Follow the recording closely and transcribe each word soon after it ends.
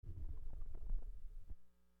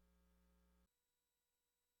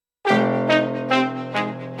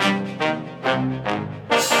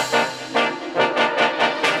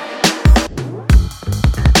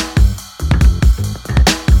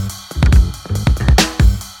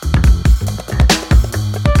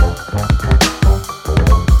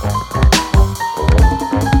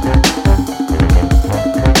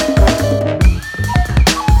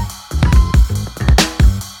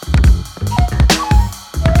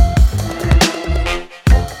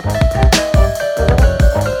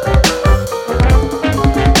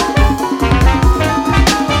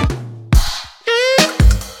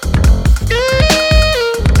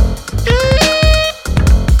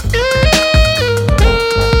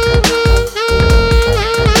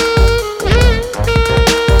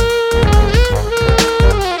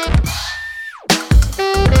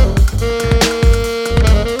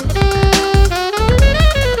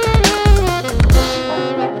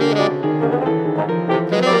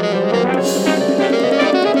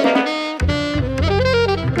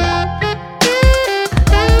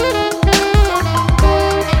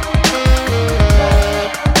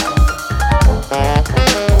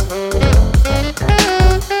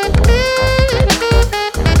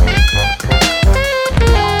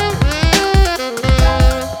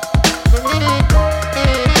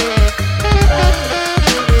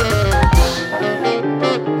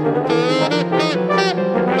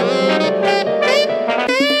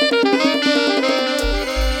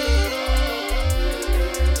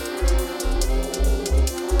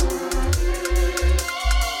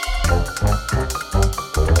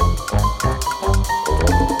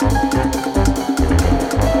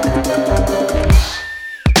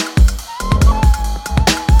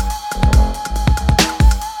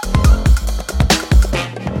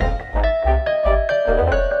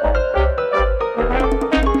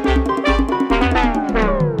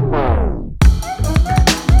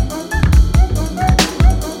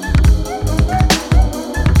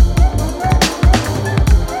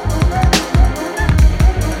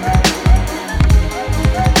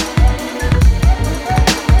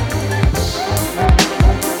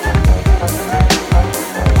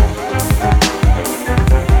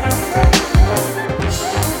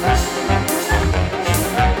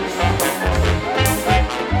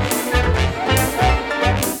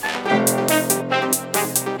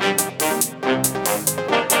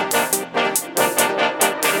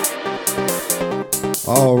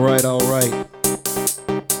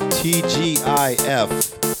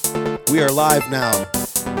We are live now.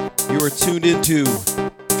 You are tuned into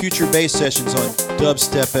Future Bass Sessions on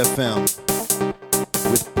Dubstep FM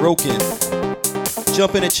with Broken.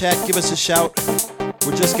 Jump in a chat, give us a shout.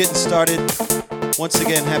 We're just getting started. Once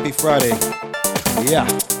again, happy Friday. Yeah.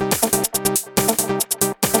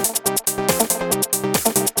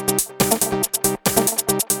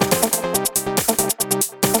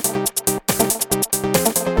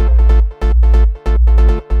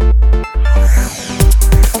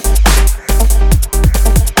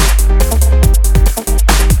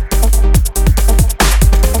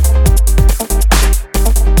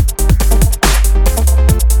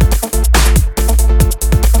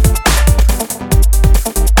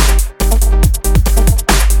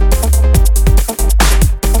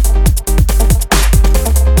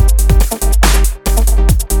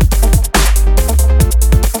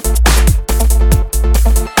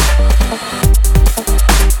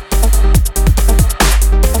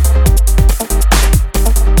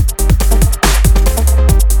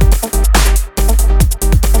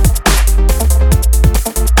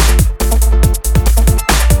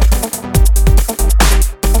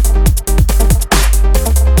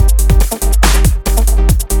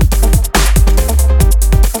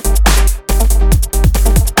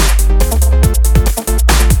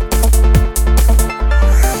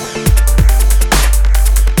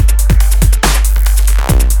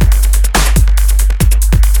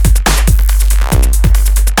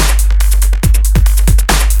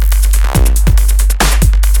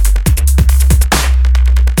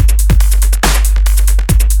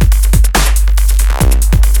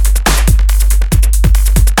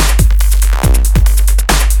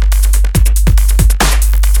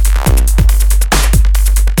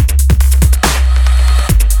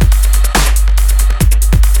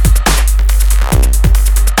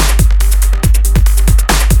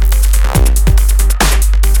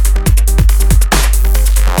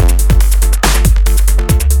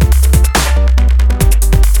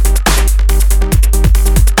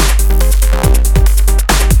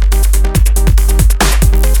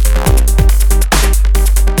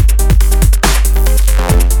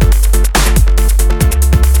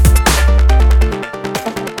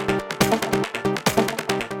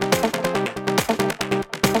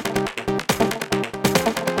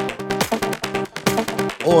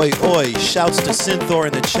 Shouts to Synthor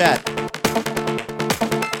in the chat.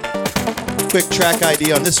 Quick track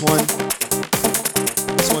ID on this one.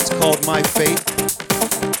 This one's called My Fate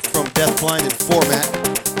from Death Blinded Format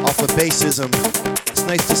off of Bassism. It's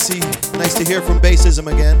nice to hear from Bassism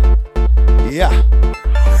again. Yeah.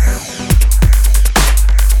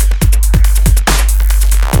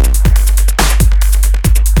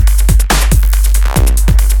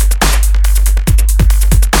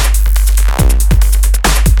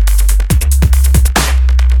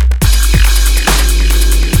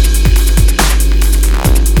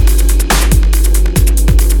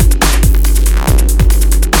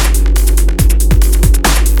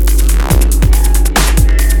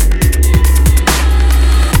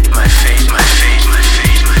 My fate, my fate, my fate.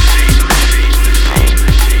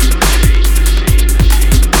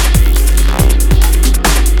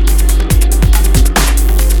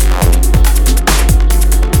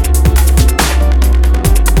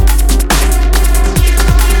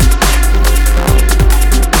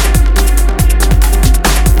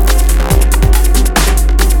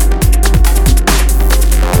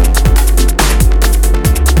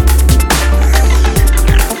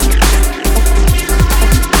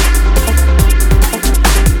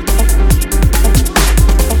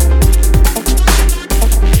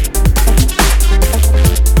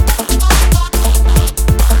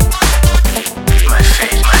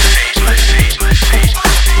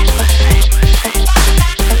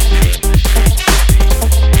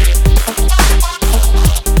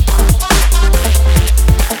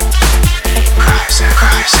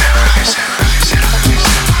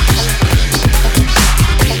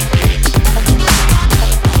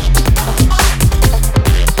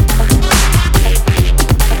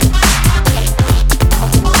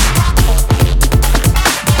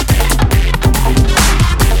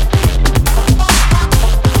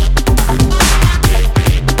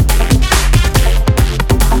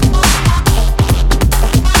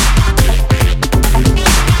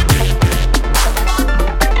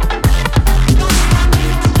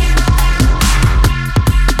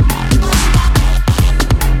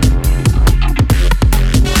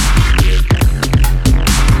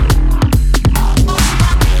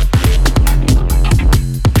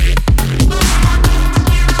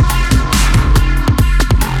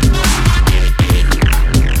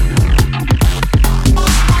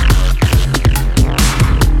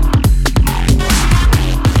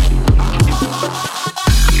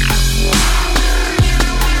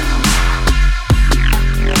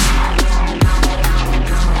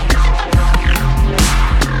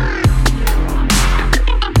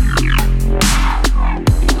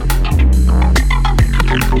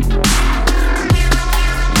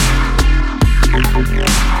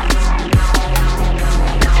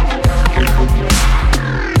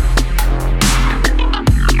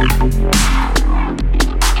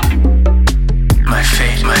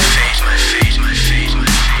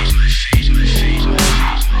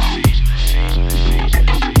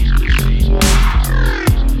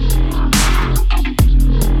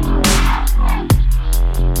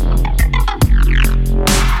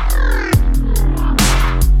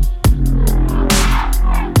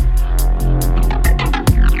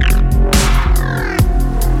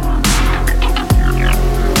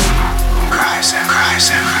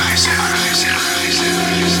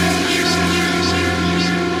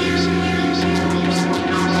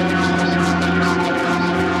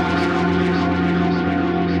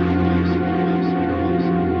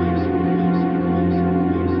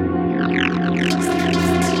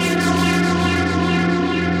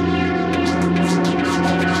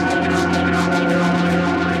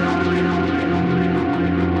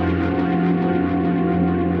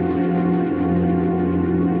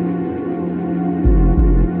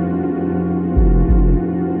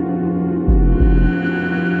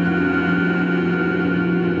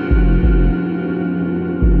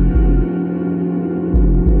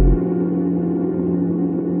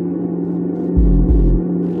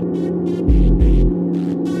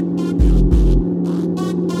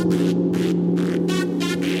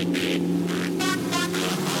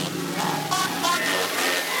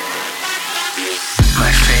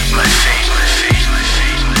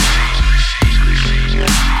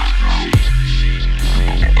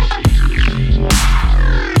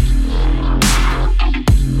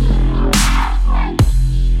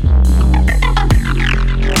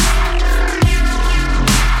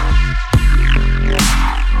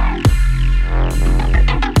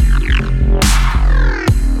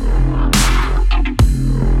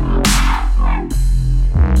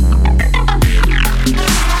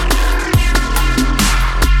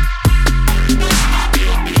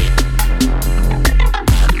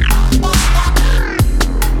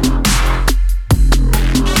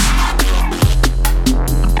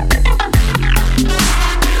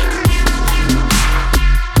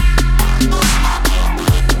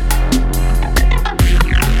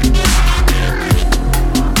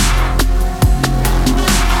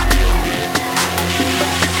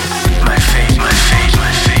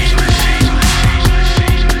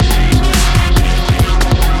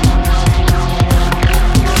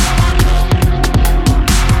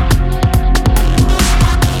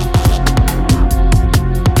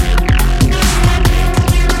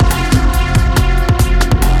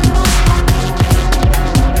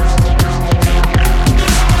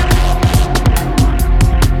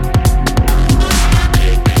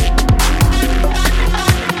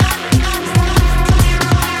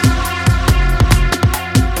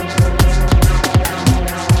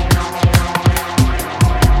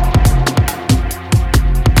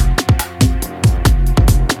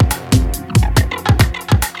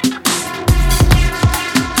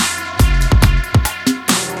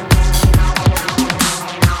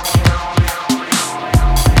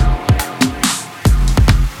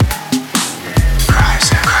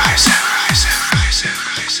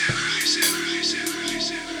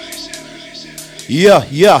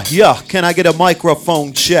 Yeah. Can I get a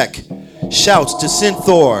microphone check? Shouts to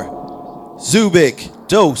Synthor, Zubik,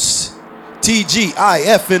 Dose,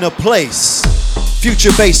 TGIF in a place.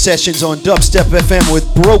 Future Bass Sessions on Dubstep FM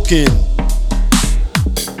with Broken.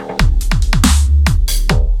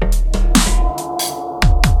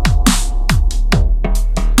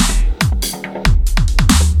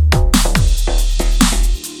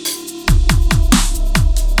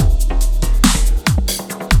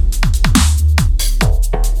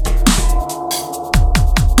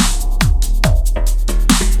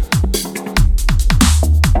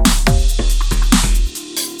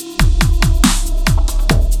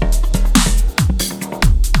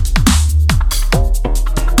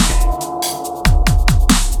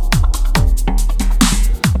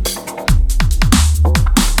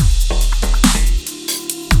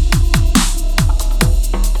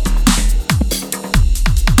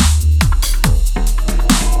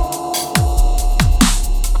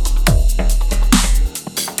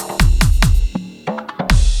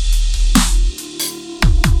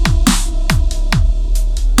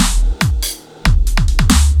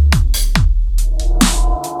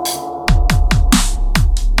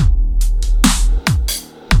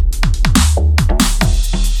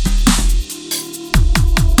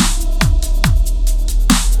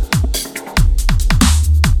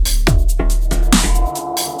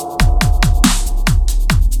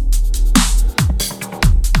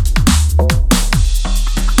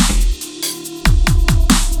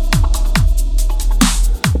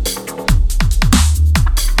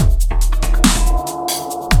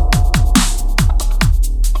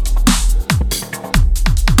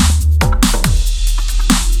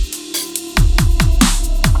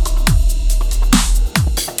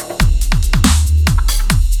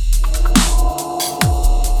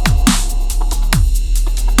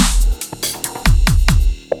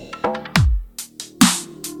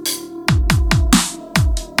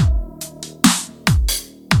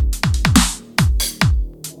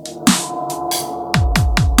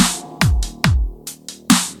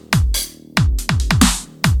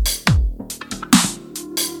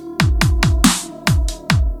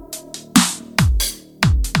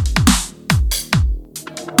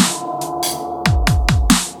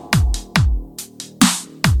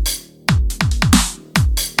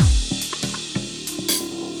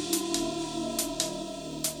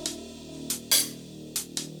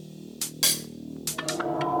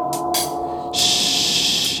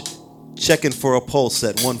 Checking for a pulse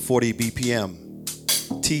at 140 BPM.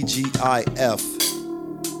 TGIF.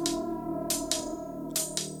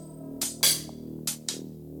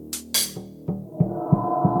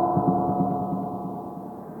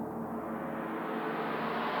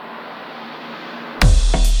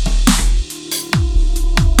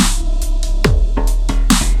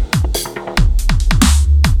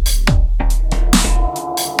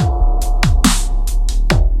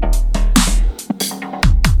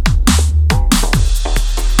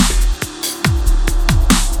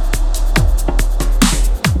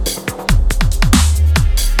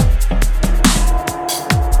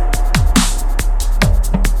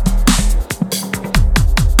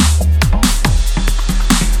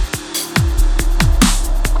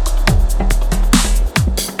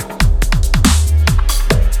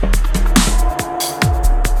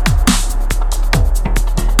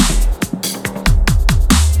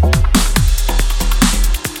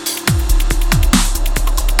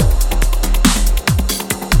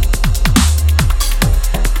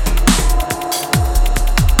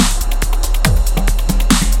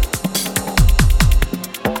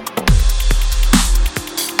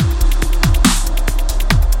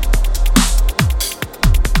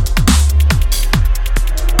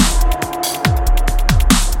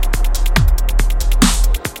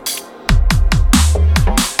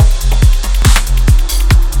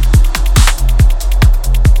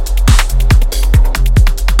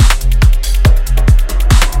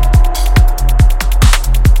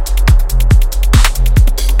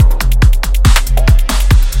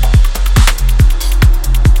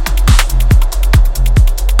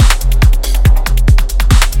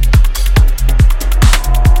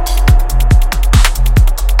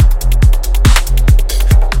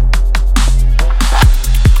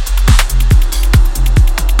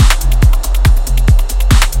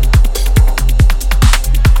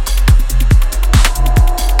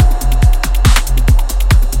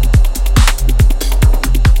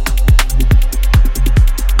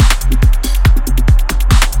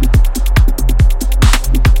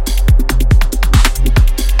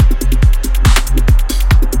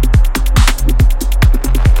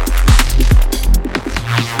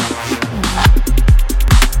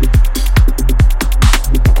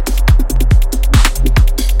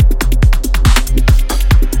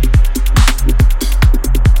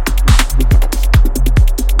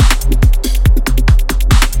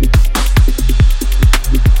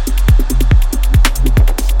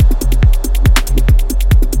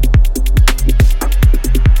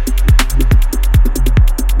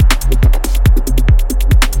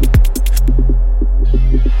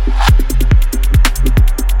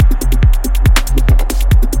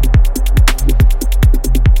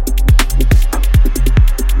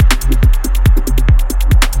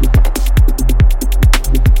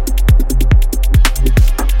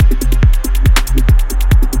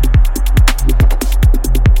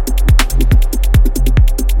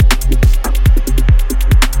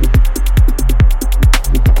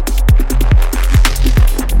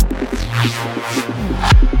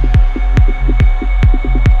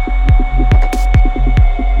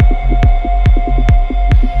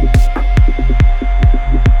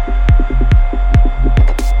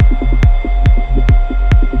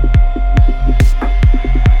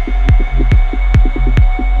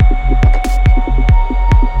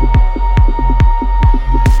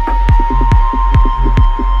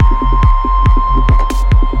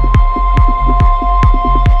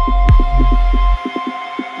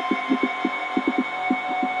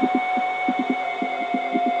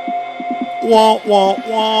 Wah, wah,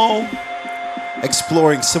 wah.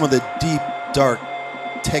 Exploring some of the deep, dark,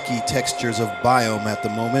 techie textures of Biome at the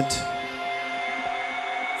moment.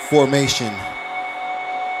 Formation.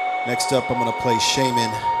 Next up, I'm gonna play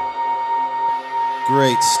Shaman.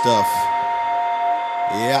 Great stuff.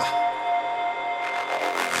 Yeah.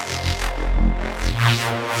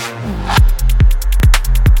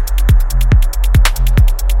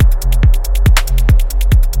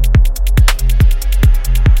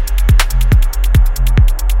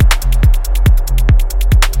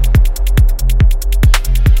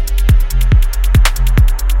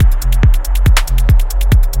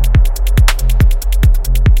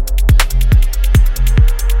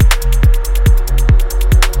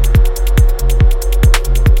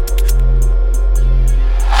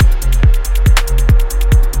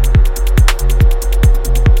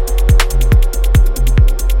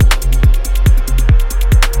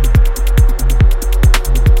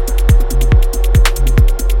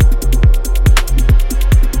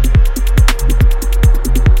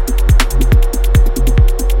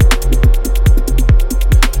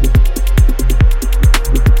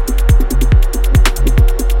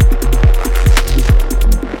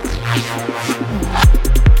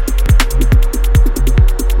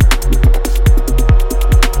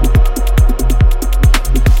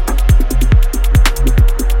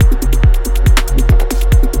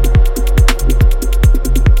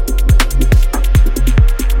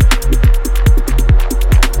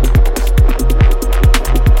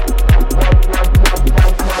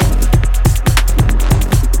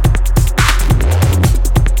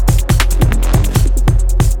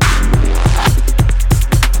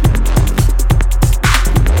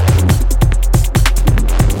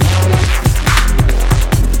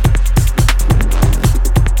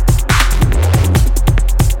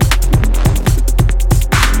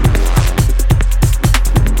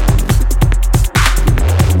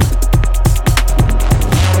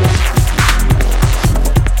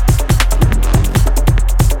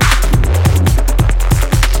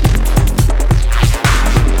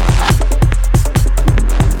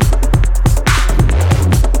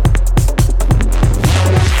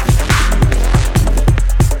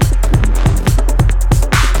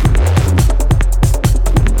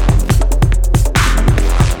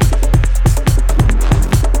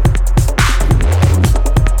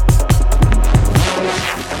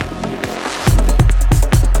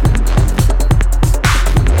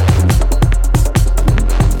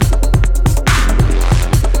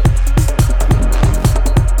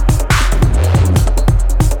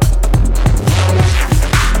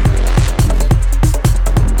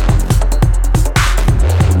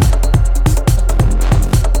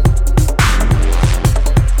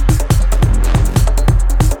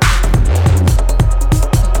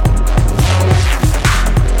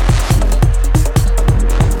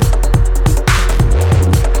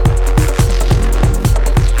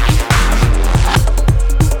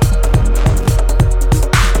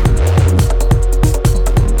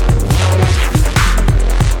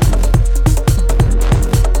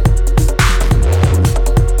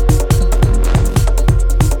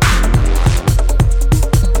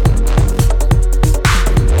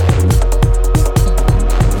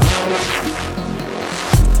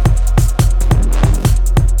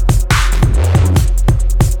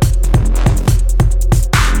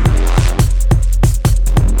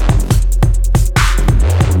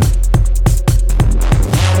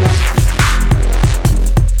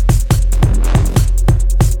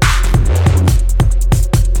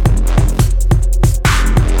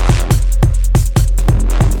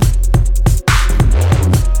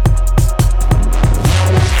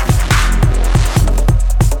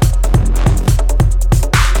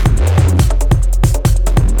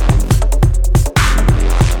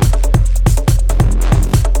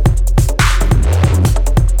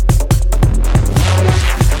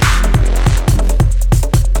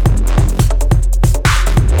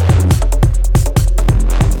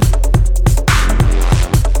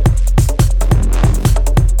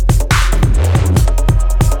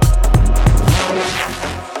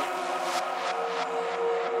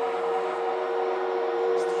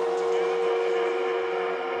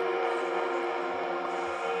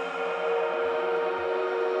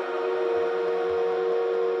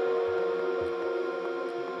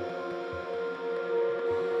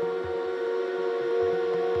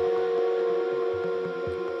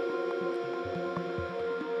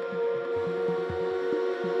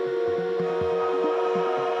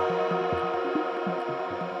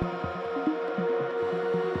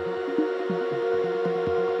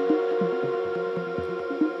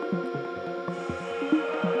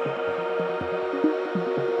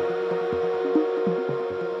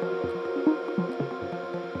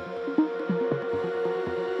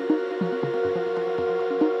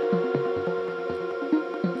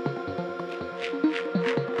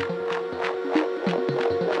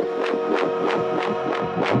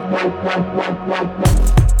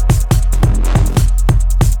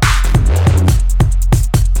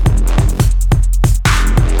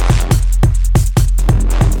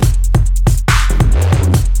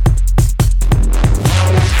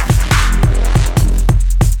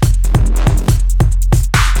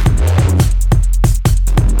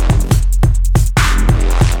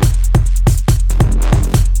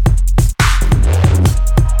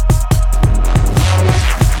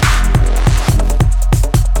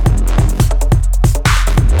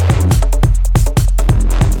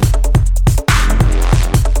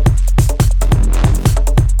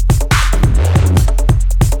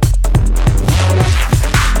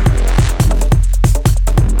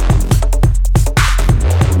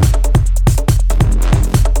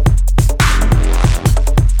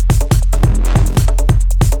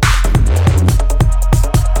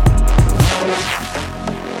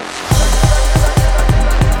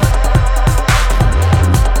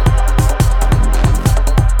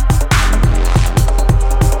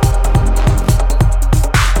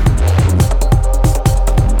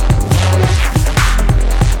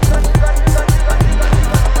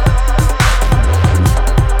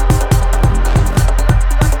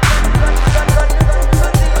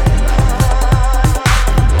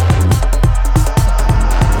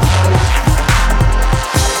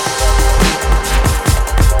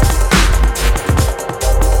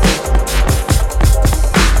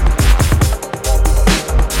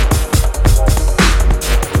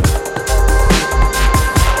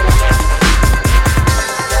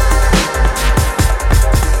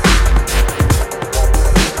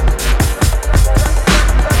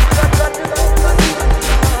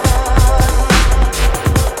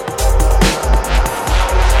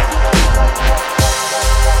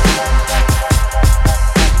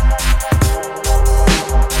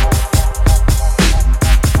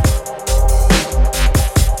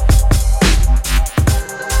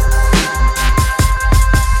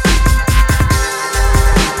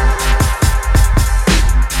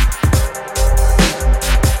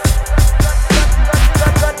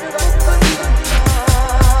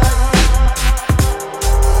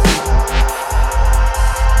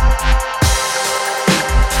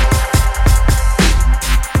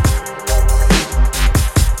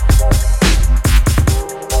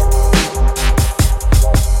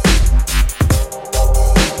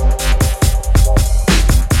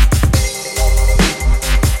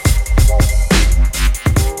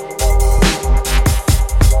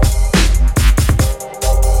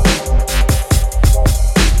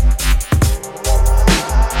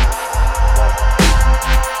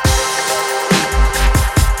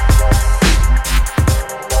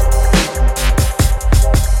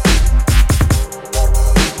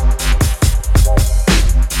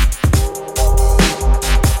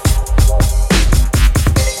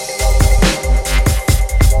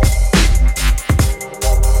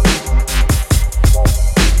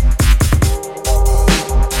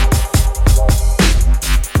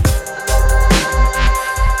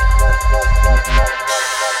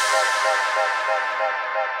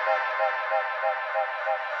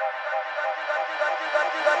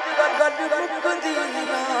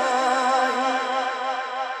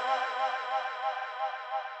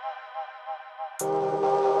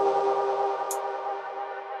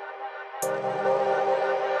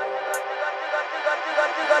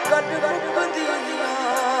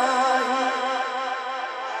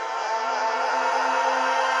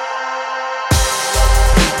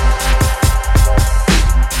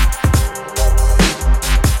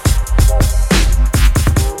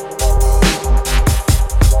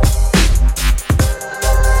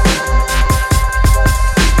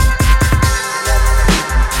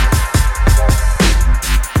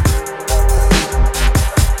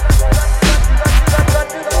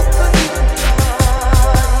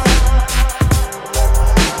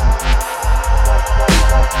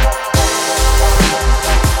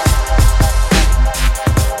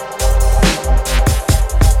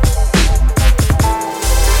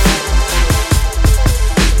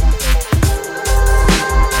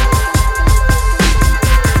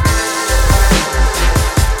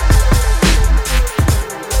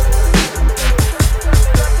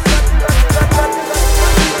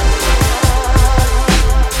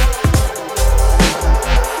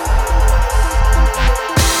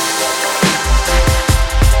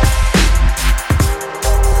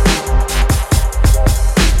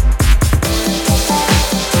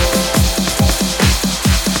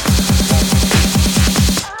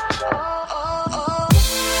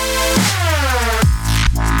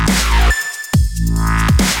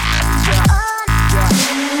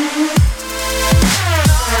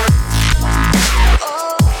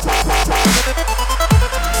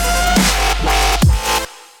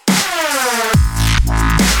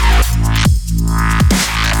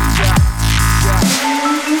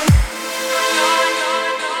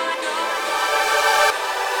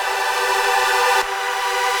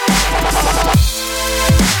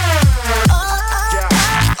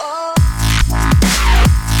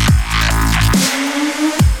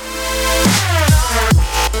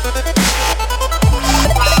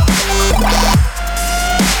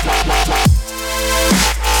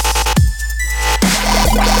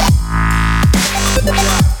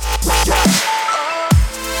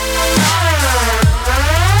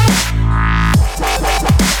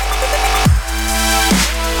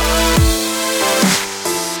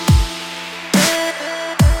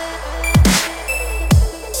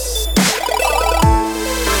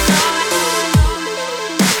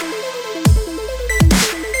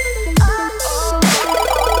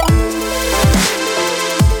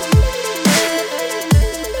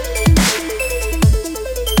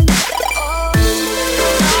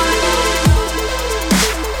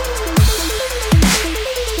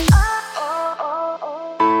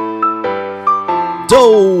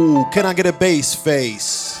 Yo, can I get a bass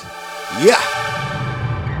face? Yeah.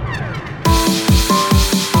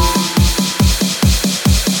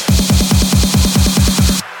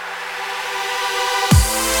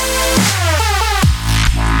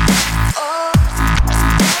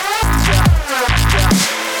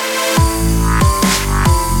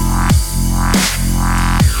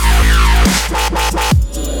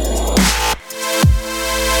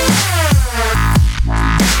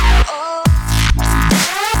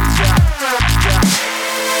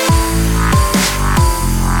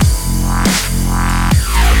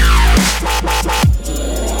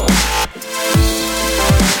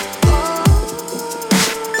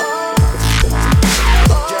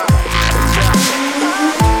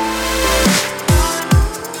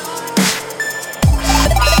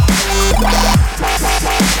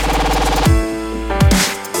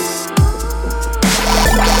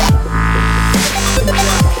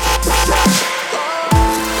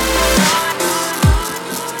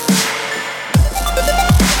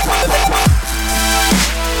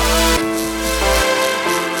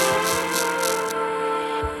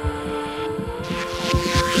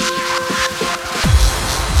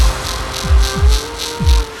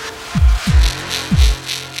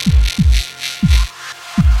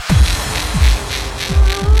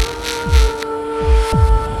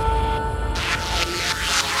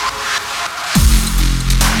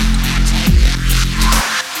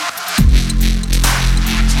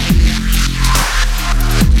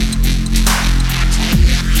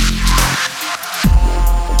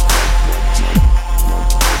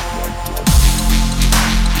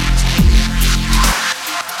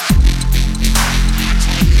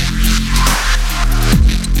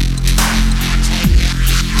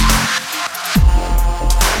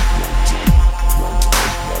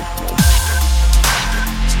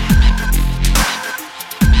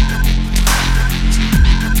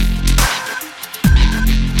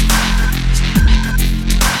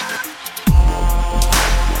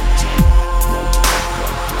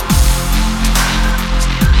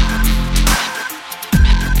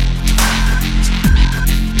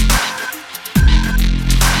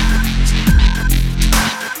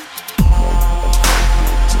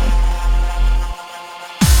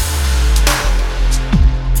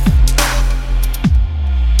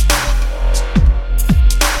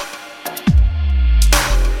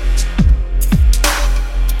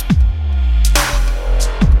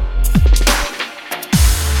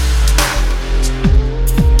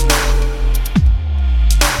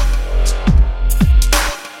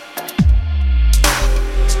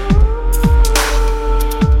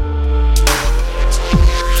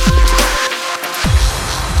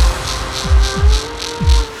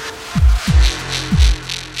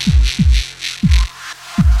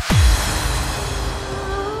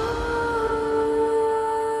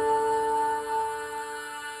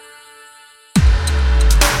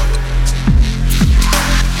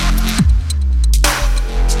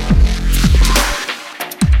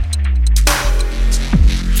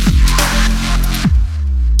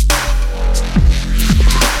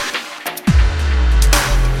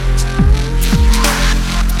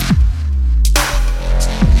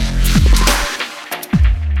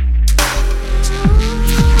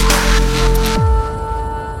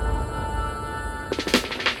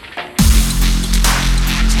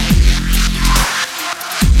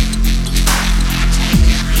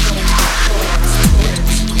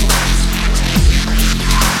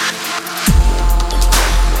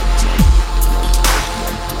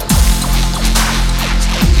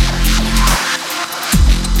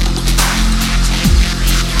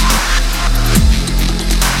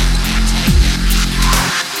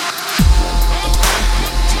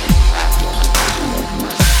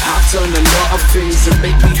 things that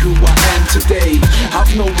make me who I am today. I've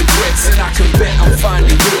no regrets and I can bet I'm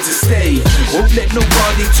finally here to stay. Won't let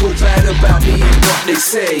nobody talk bad about me and what they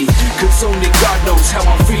say, cause only God knows how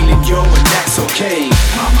I'm feeling, yo, and that's okay.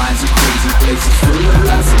 My mind's a crazy place, it's full of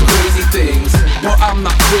lots of crazy things, but I'm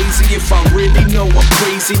not crazy if I really know what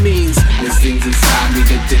crazy means. There's things inside me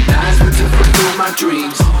that denies me to fulfill my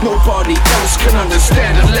dreams. Nobody else can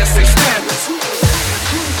understand unless they stand with me.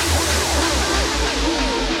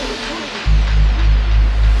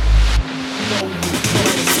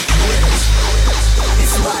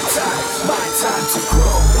 My time to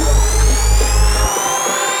grow.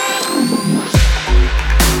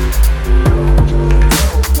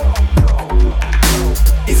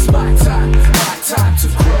 It's my time to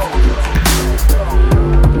grow.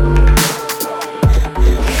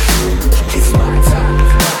 It's my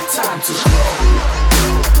time to grow.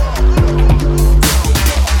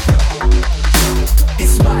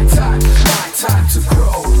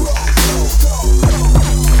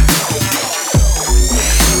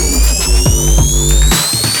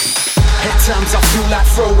 like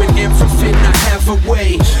throwing everything I have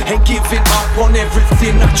away and giving up on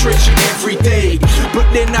everything I treasure every day. But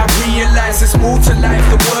then I realize there's more to life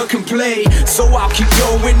than work and play, so I'll keep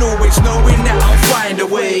going, always knowing that I'll find a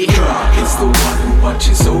way. God is the one who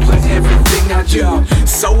watches over everything I do,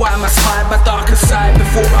 so I must hide my darker side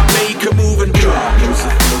before I make a move. And God knows the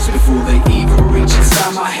thoughts before they even reach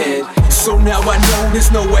inside my head, so now I know there's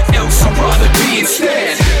nowhere else I'd rather be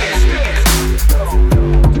instead.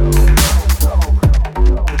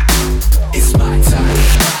 It's my time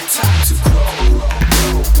to grow.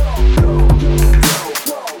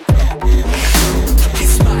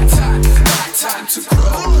 It's my time to grow.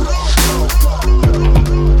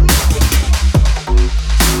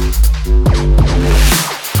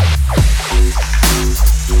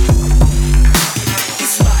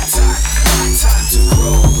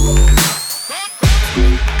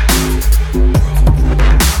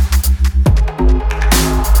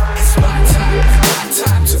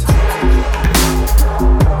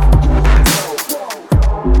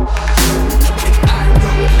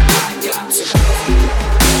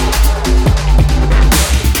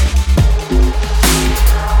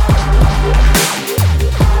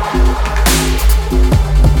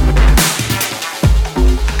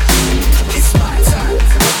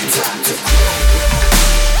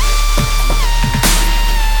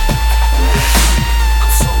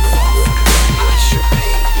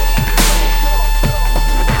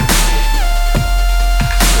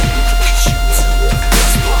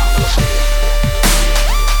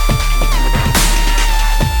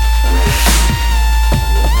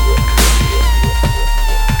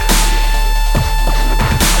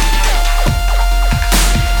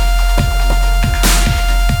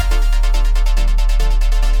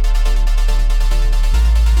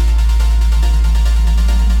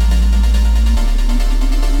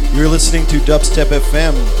 You're listening to Dubstep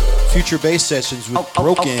FM, Future Bass Sessions with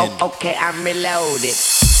Broken. Okay, I'm reloaded.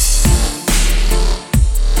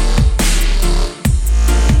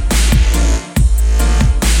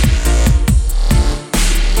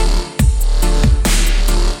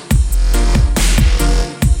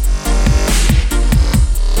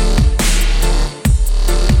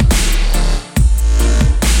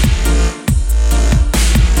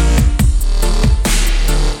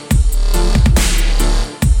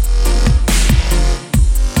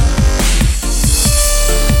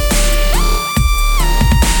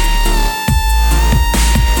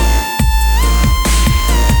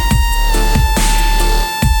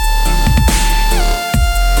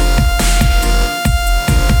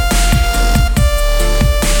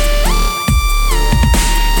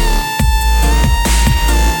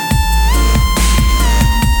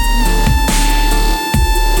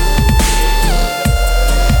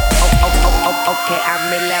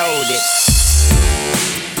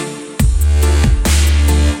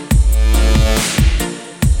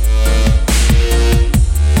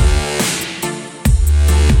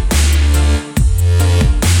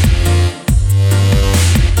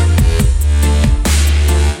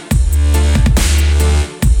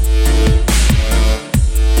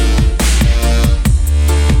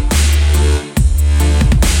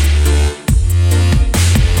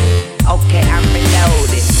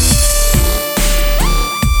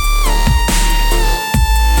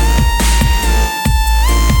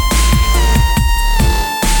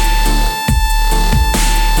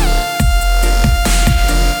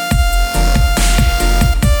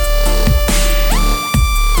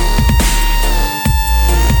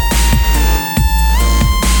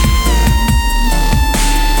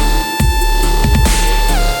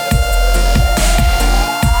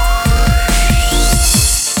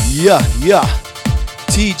 Yeah.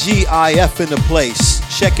 TGIF in the place.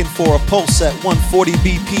 Checking for a pulse at 140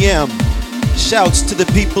 BPM. Shouts to the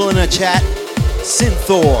people in the chat.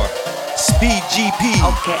 Synthor, Speed GP,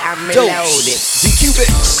 okay, I'm reloaded.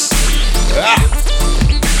 D-Cubics.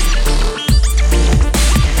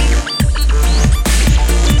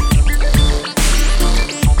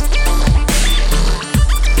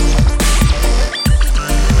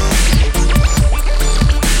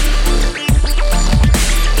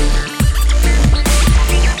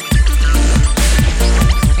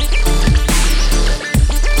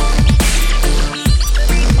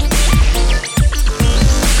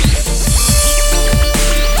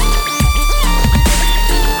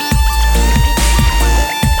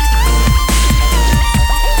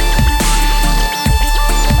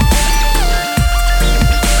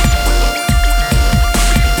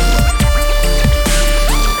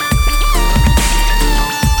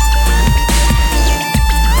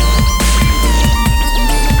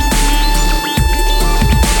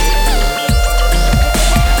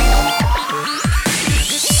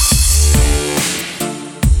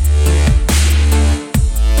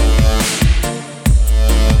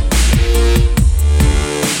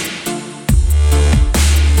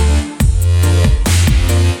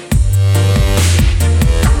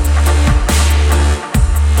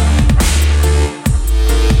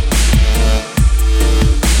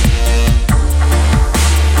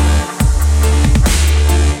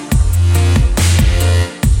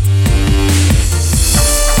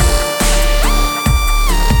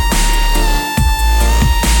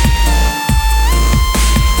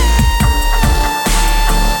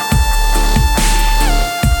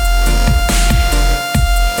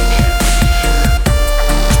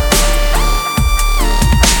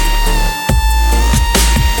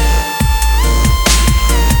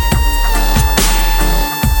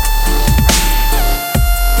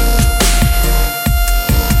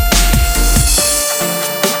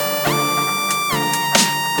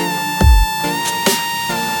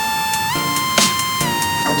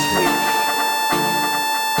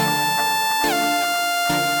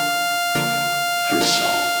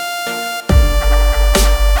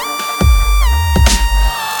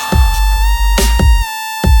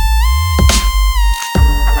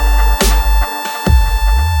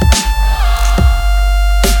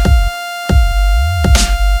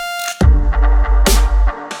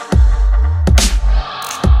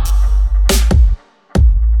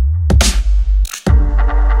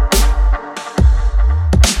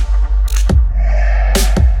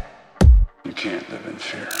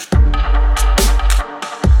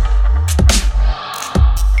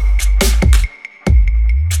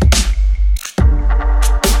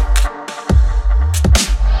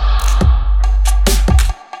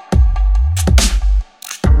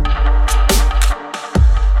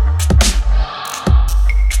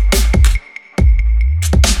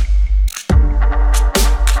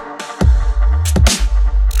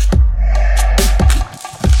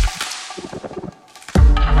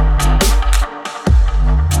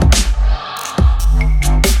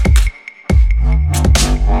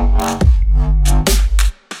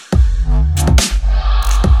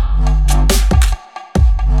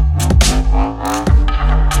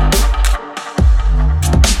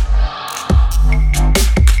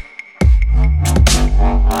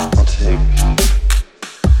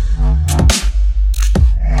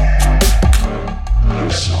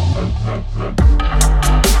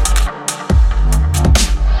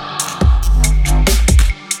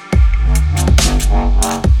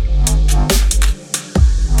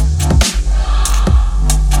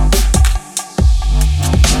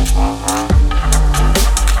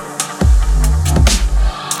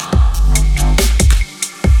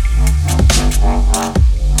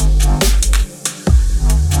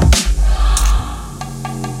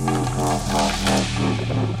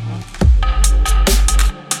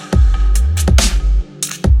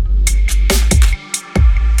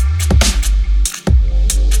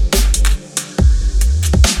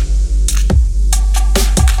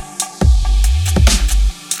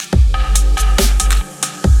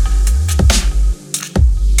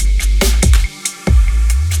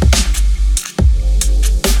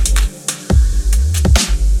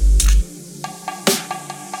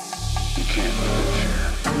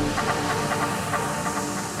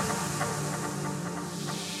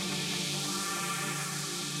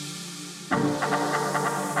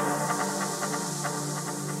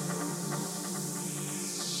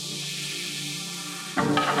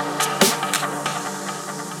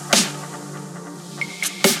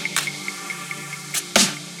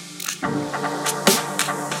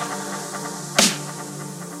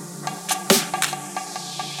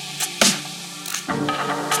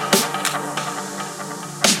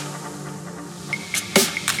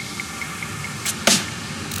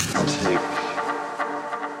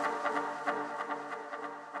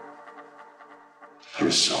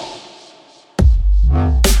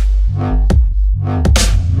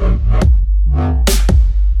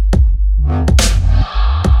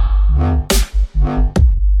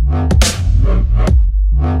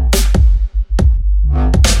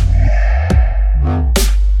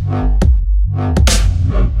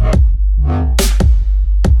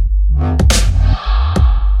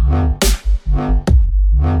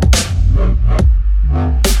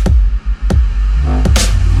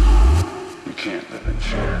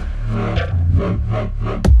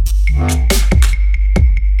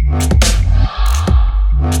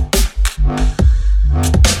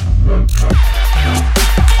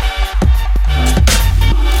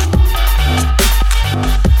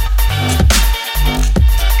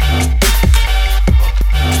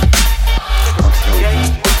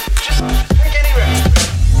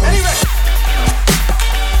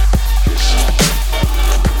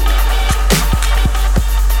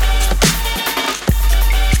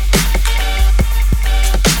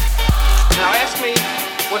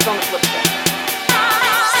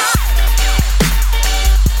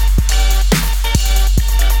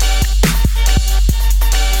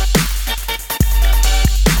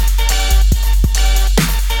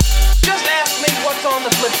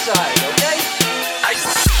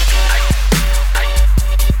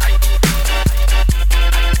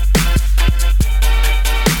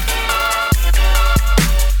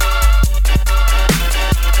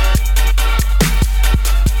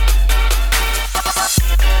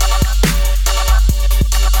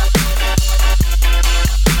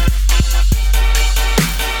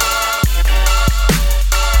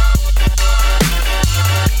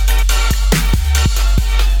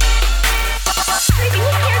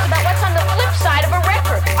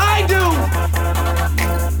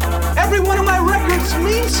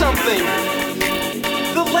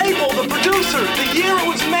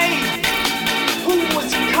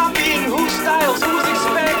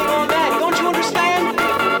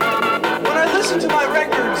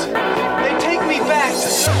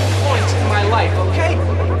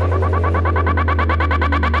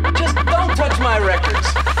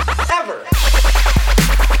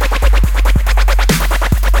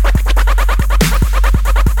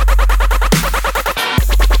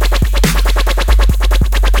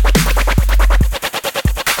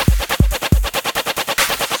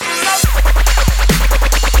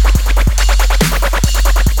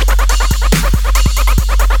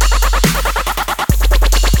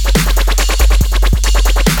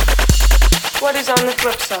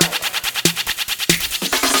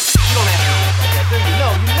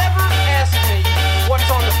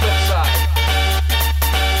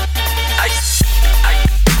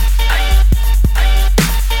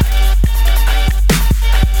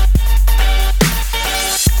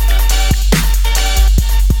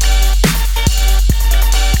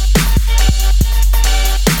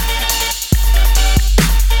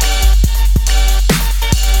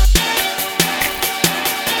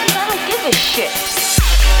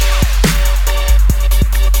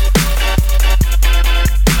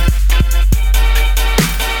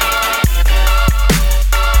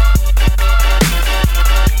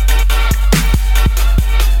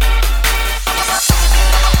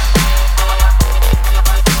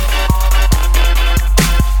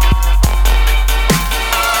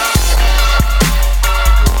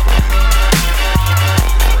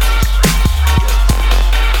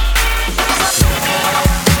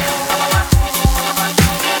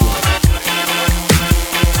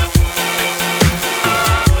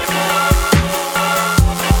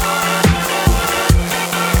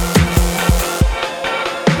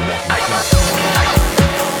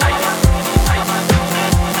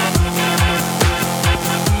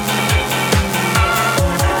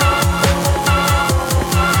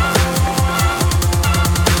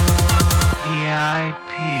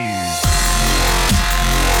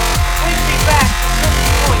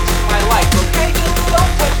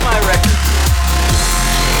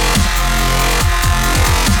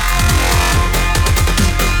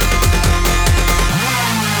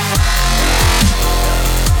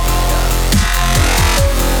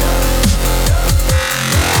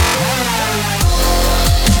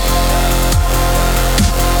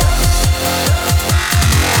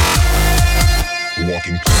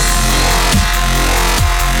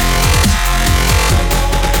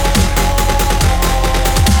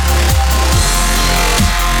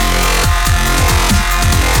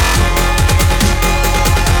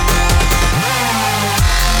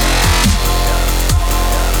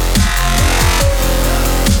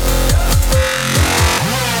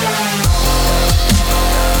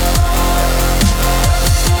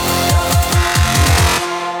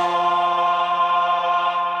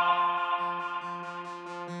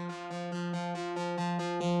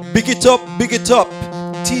 Big it up,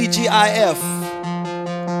 TGIF.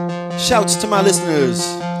 Shouts to my listeners.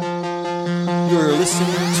 You're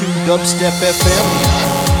listening to Dubstep FM,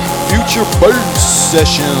 Future Bass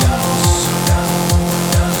Sessions.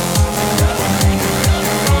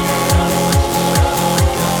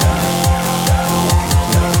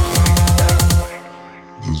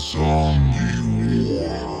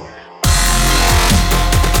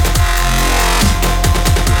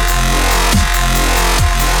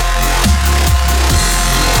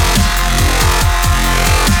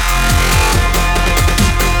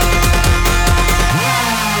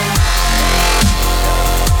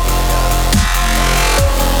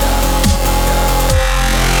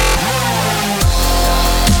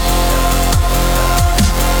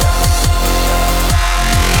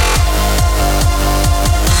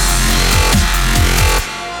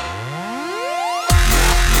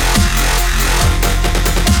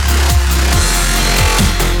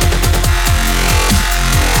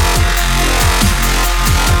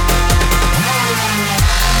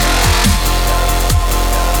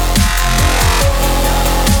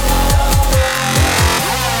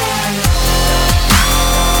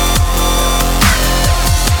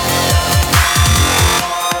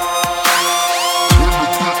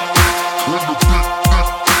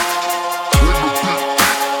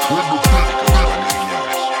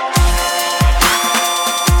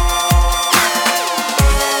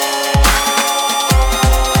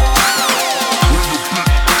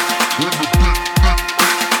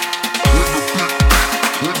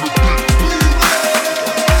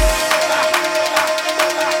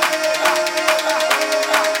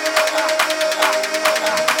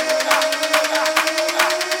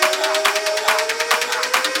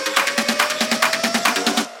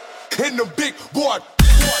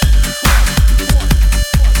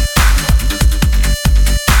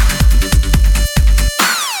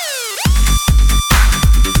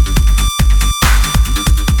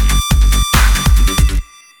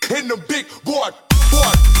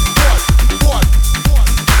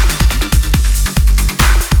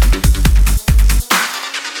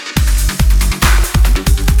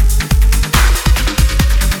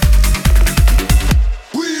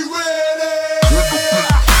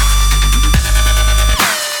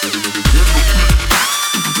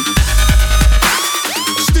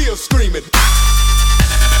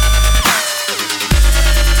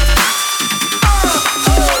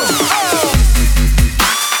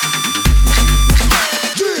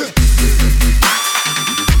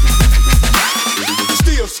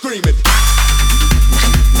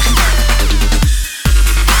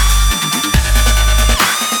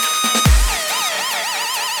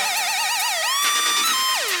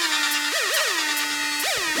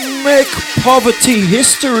 Poverty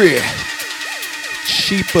history.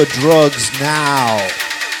 Cheaper drugs now.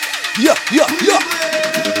 Yeah.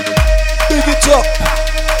 Big it up.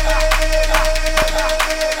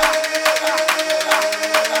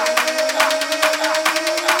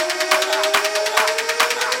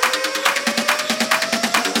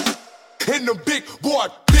 In the big boy.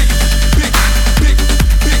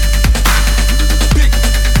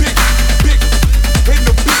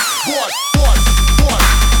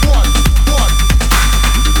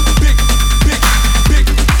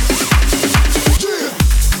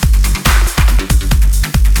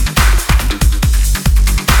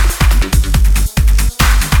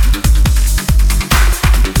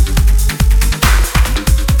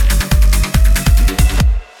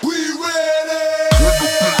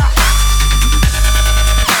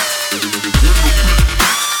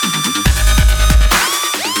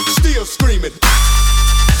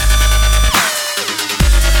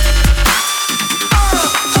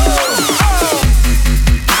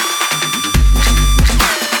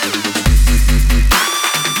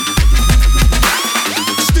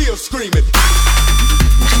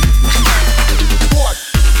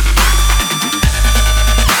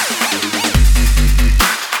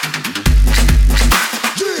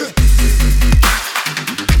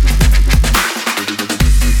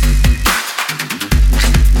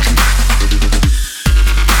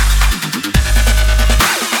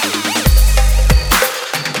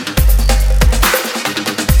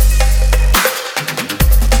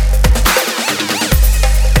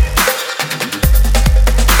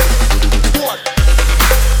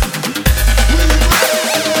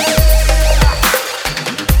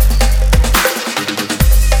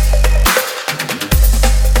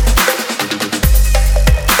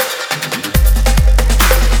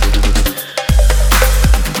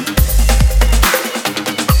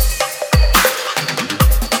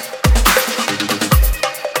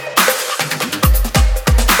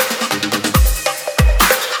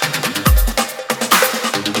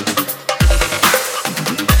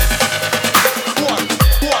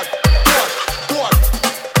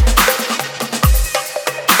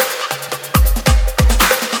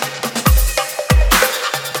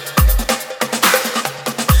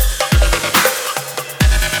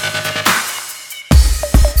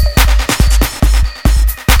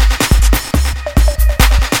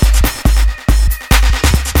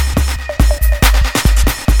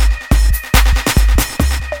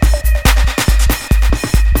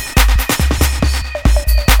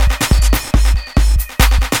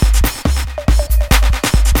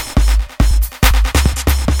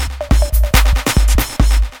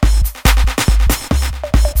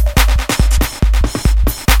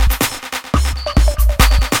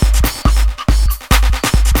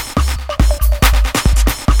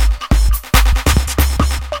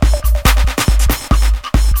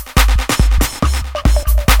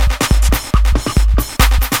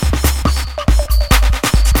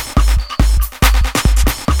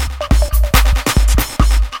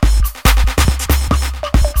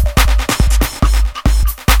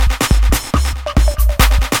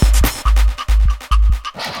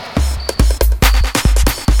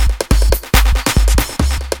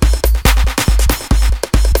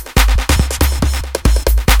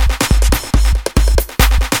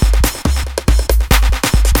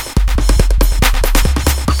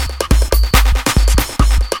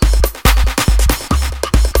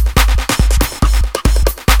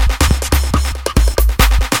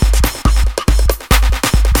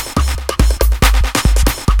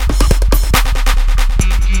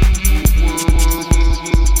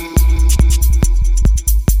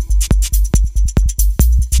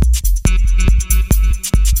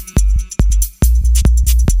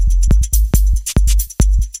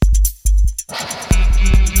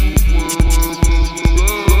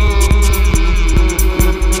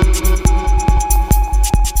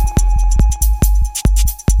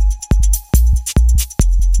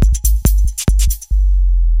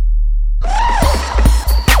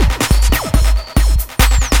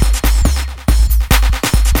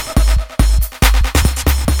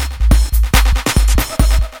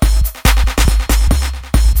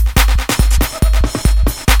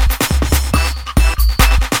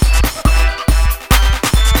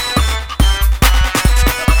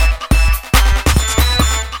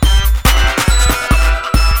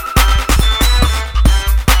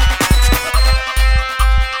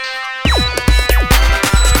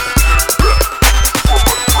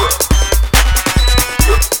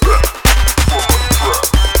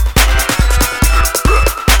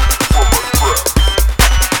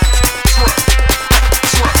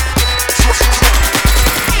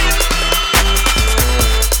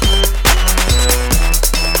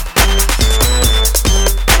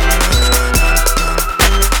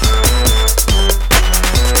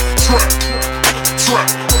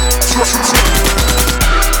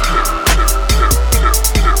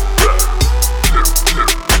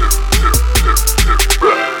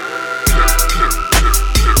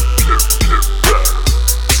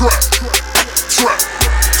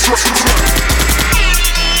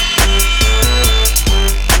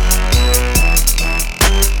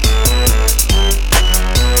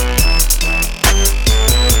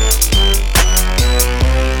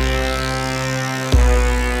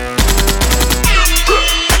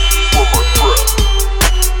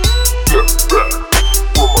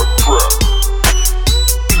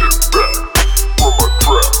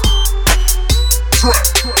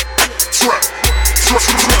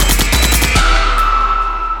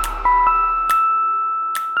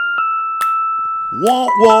 Wah,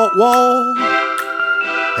 wah, wah.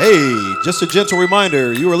 Hey, just a gentle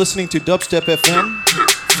reminder, you are listening to Dubstep FM,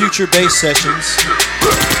 Future Bass Sessions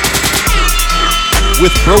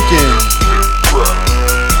with Broken.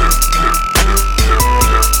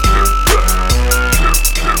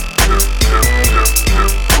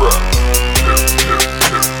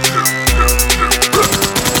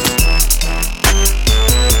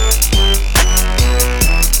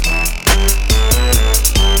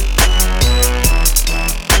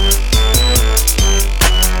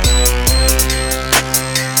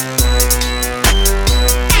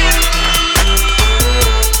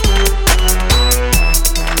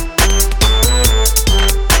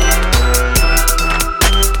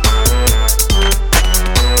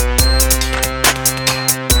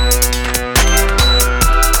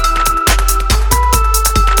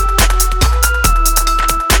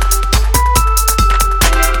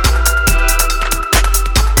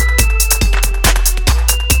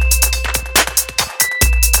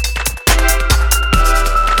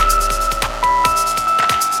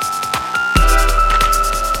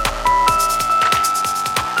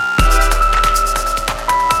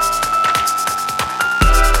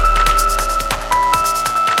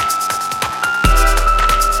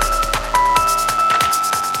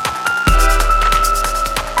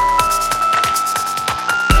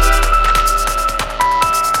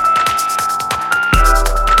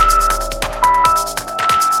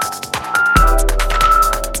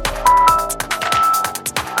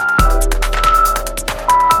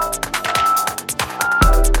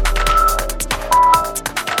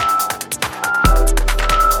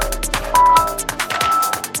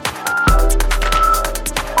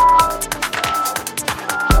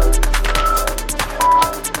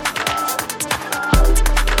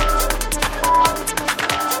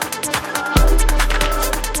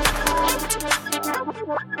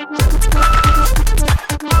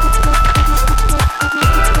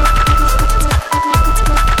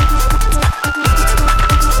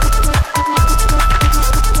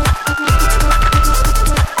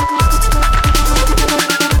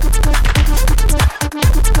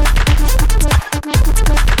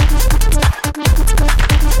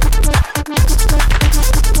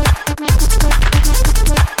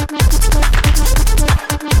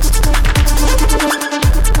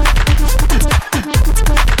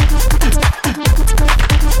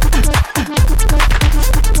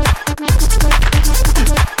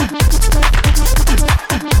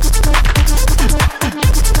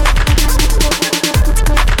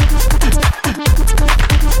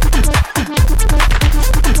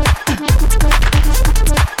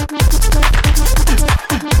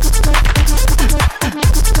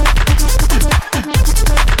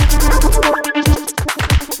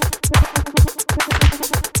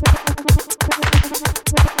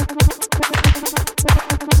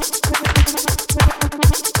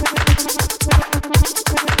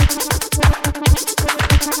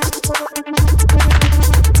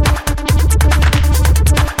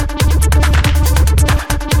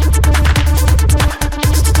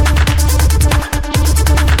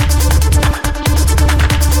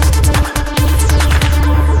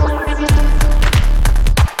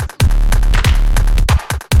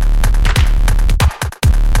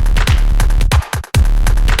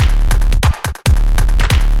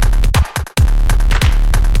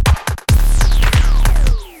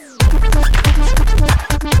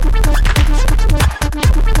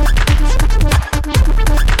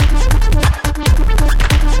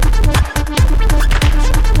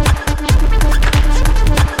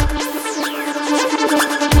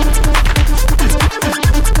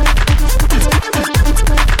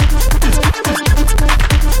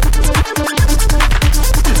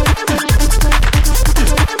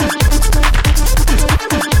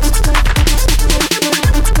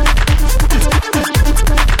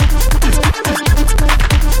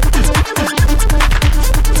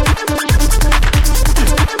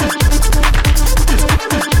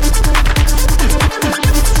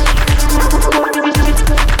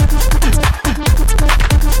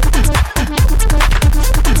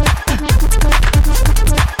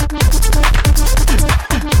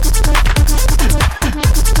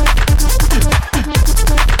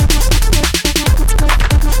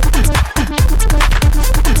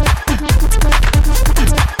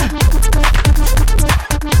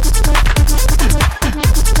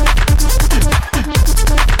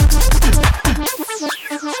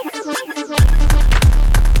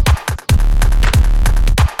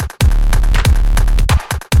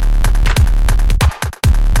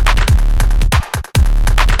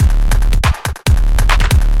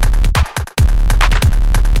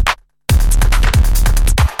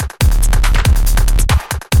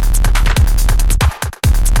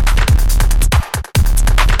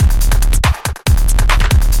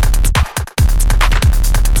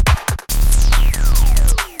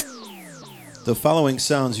 The following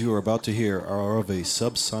sounds you are about to hear are of a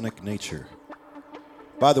subsonic nature.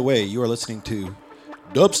 By the way, you are listening to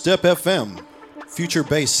Dubstep FM, Future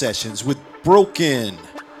Bass Sessions with Broken.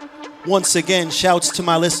 Once again, shouts to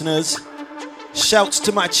my listeners. Shouts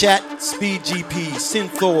to my chat, Speed GP,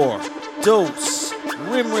 Synthor, Dose,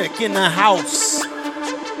 Rimrick in the house.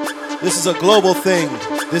 This is a global thing,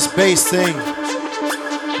 this bass thing.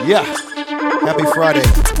 Yeah, happy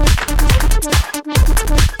Friday.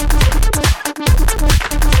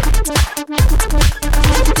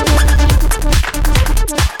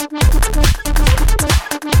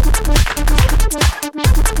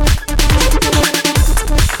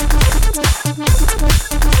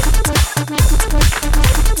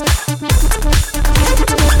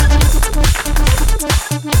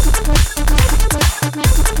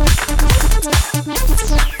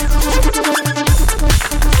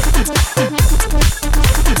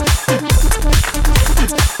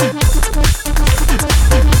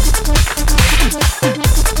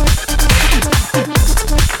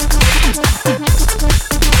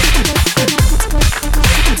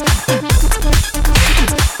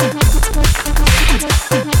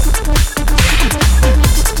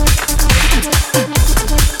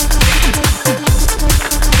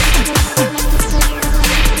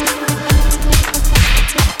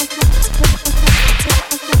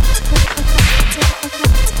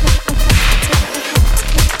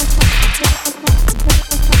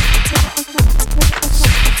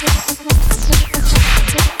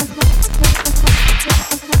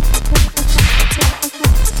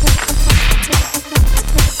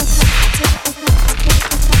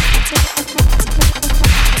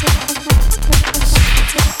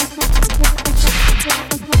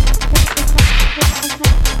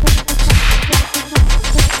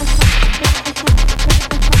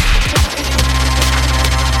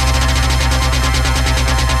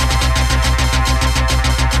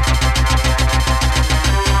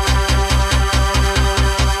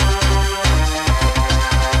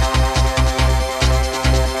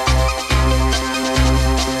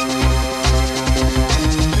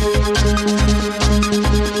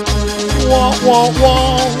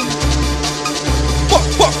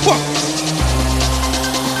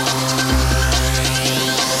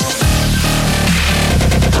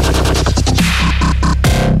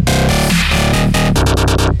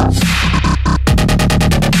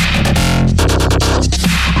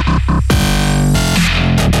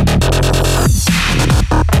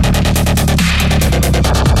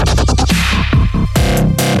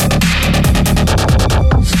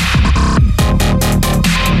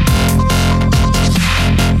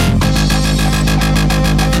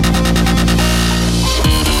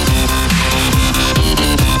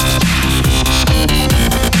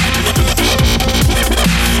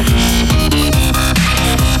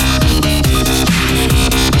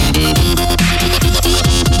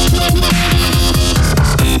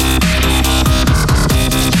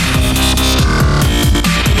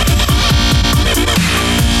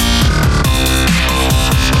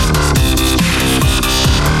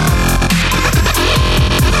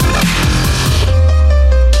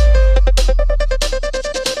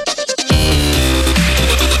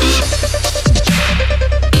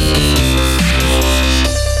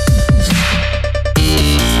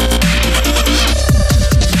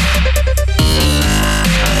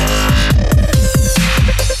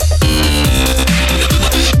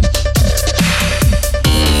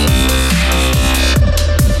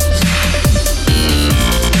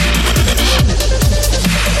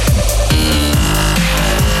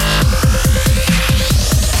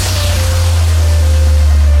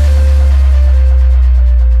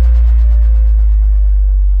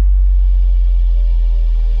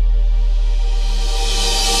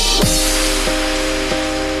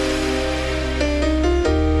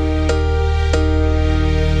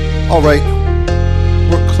 All right,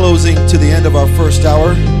 we're closing to the end of our first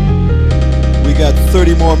hour. We got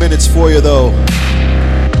 30 more minutes for you though.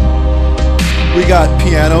 We got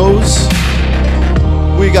pianos,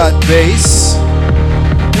 we got bass,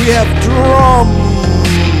 we have drums.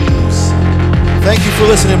 Thank you for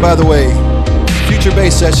listening, by the way. Future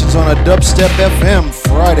Bass Sessions on a Dubstep FM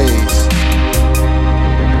Fridays.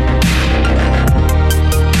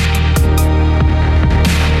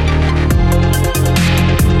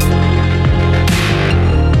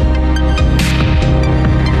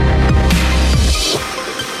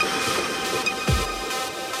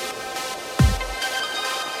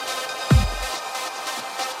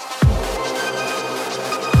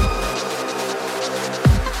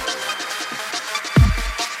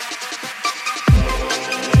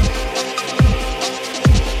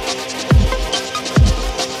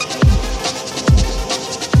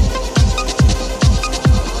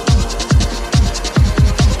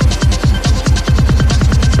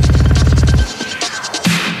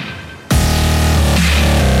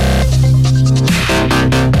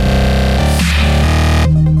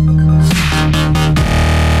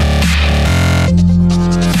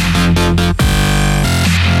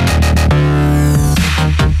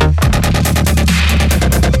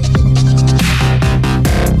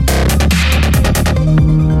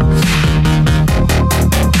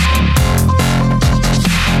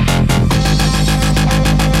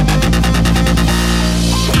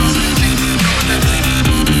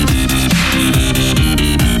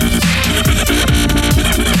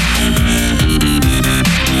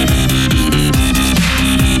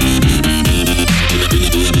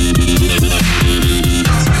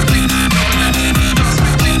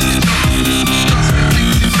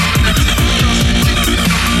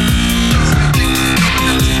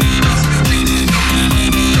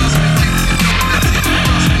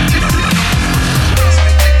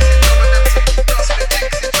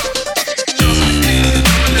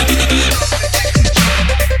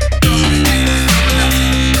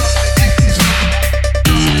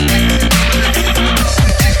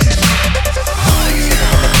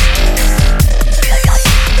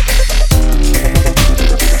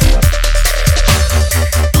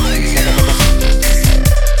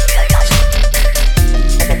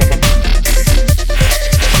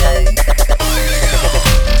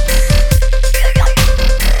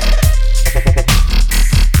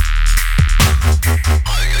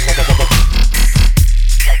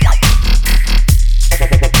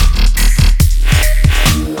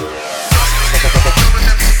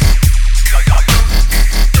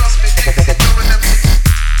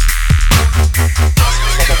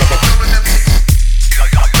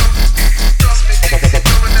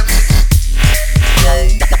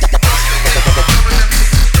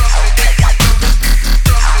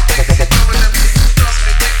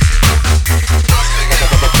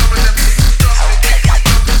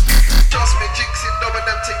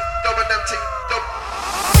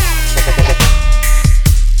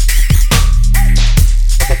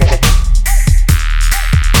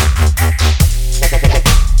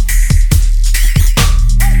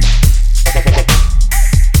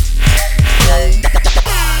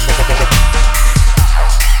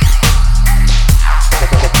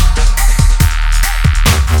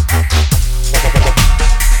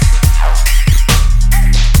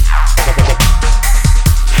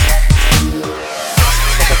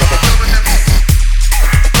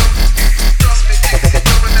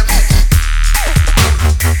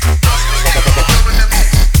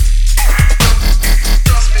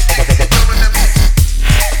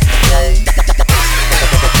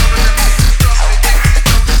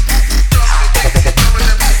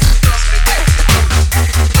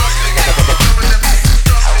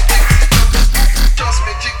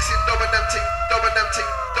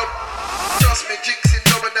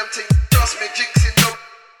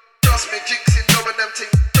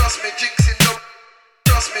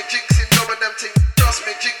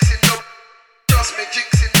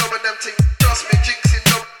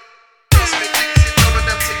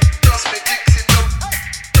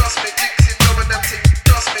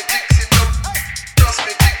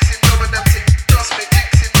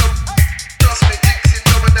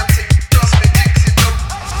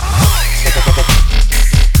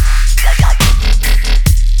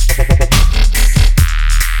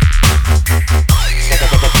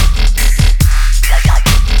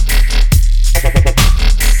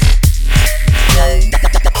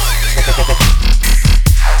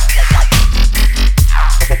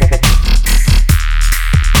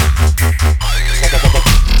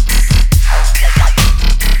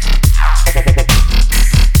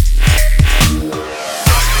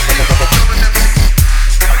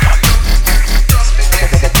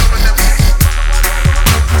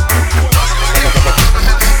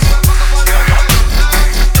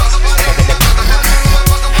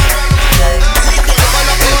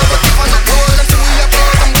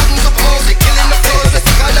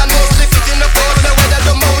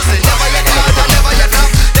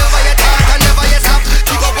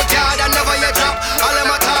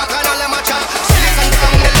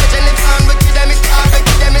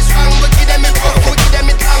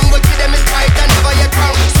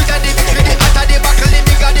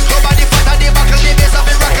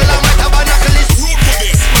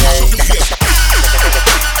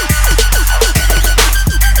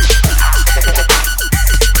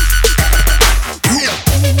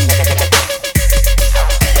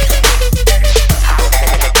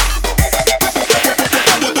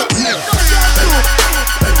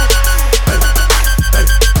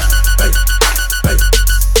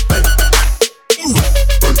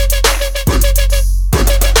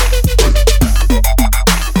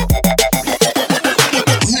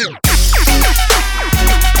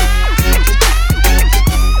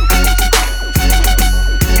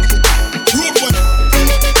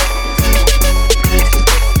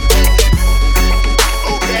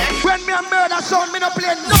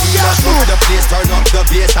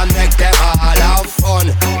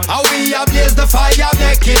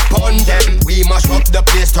 fun them. We mash up the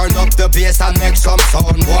place, turn up the bass and make some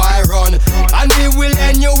sound, boy run. And we will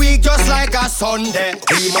end your week just like a Sunday.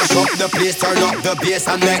 We mash up the place, turn up the bass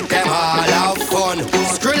and make them all have fun.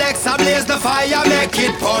 Skrillex ablaze the fire, make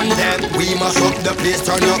it fun them. We mash up the place,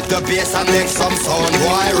 turn up the bass and make some sound,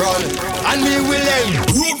 boy run. And we will end.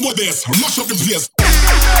 Road with this, mash up the place.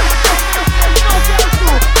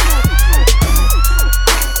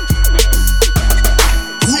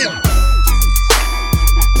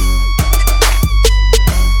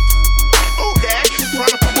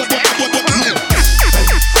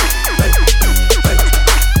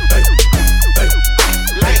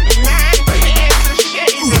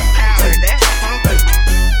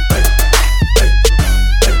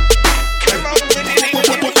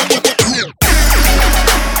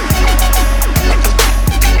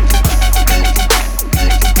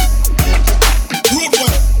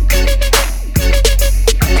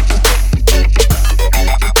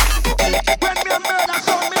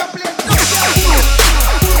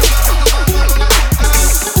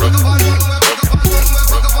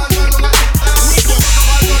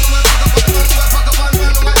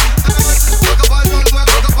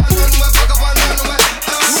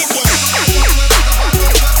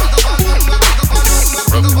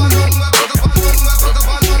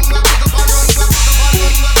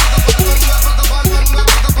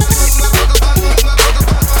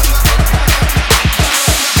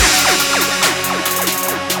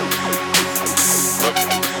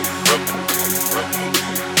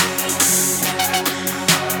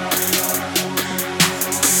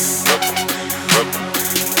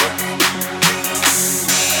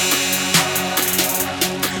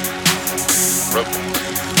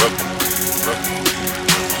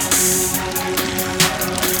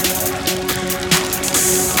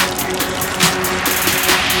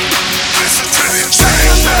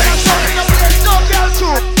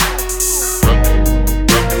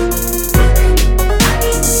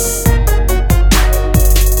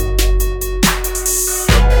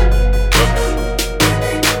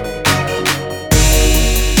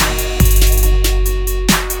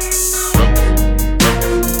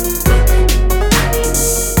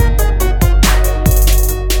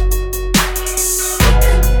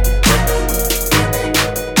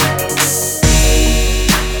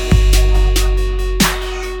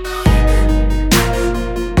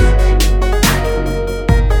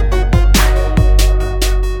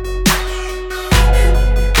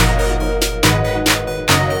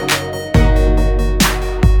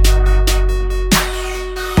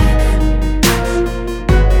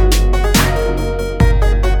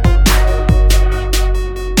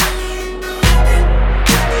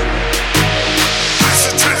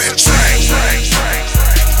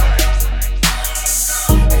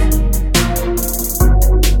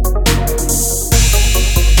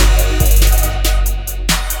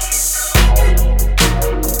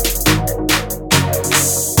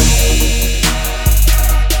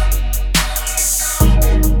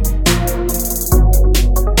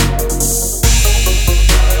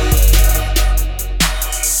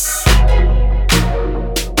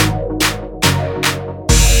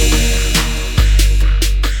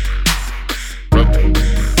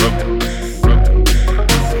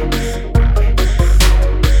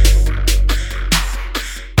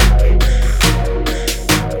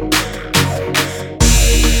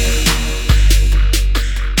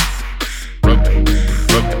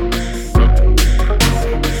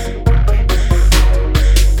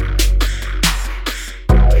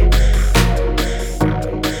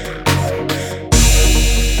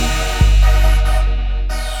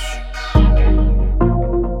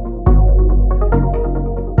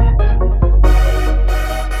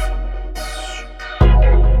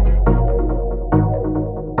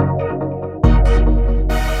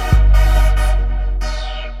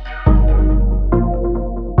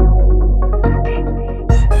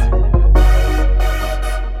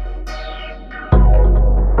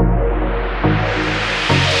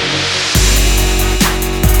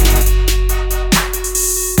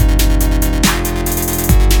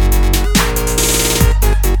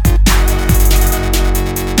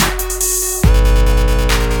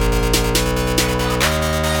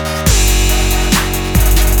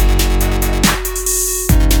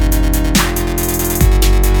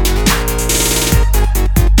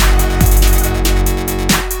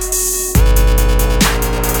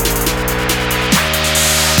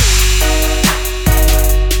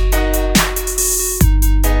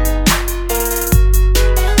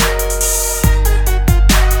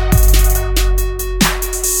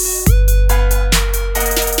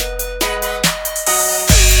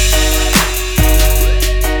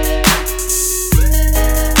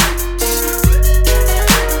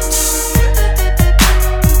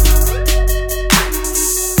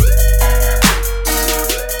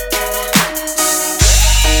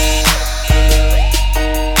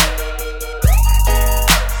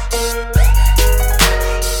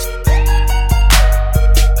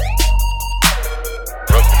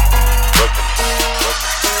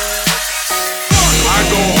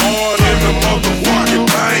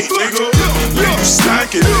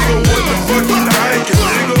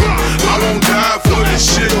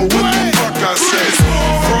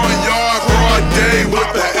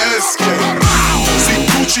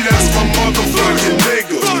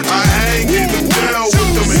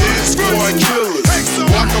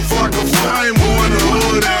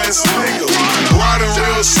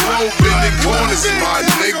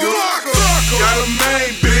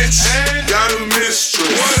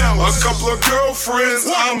 couple of girlfriends,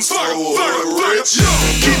 I'm so rich.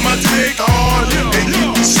 Keep my dick hard and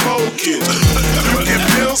you be smoking. You get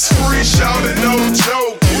pills free, shouting no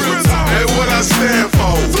joking. That's what I stand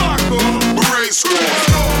for. Break score.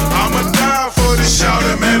 I'ma die for this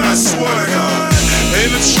shouting, man, I swear to God.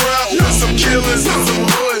 In the trap with some killers and some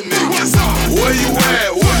hood niggas. Where you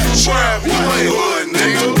at? What you trap? You ain't hood,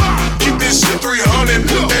 nigga. Keep this shit 300,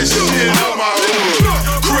 put that shit on my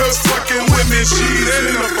hood. Chris fucking with me, she's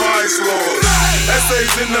in the vice lord.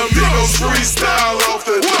 Essays in the Migos freestyle off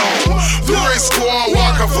the dome. Break squad,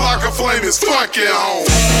 Waka Flocka Flame is fucking on.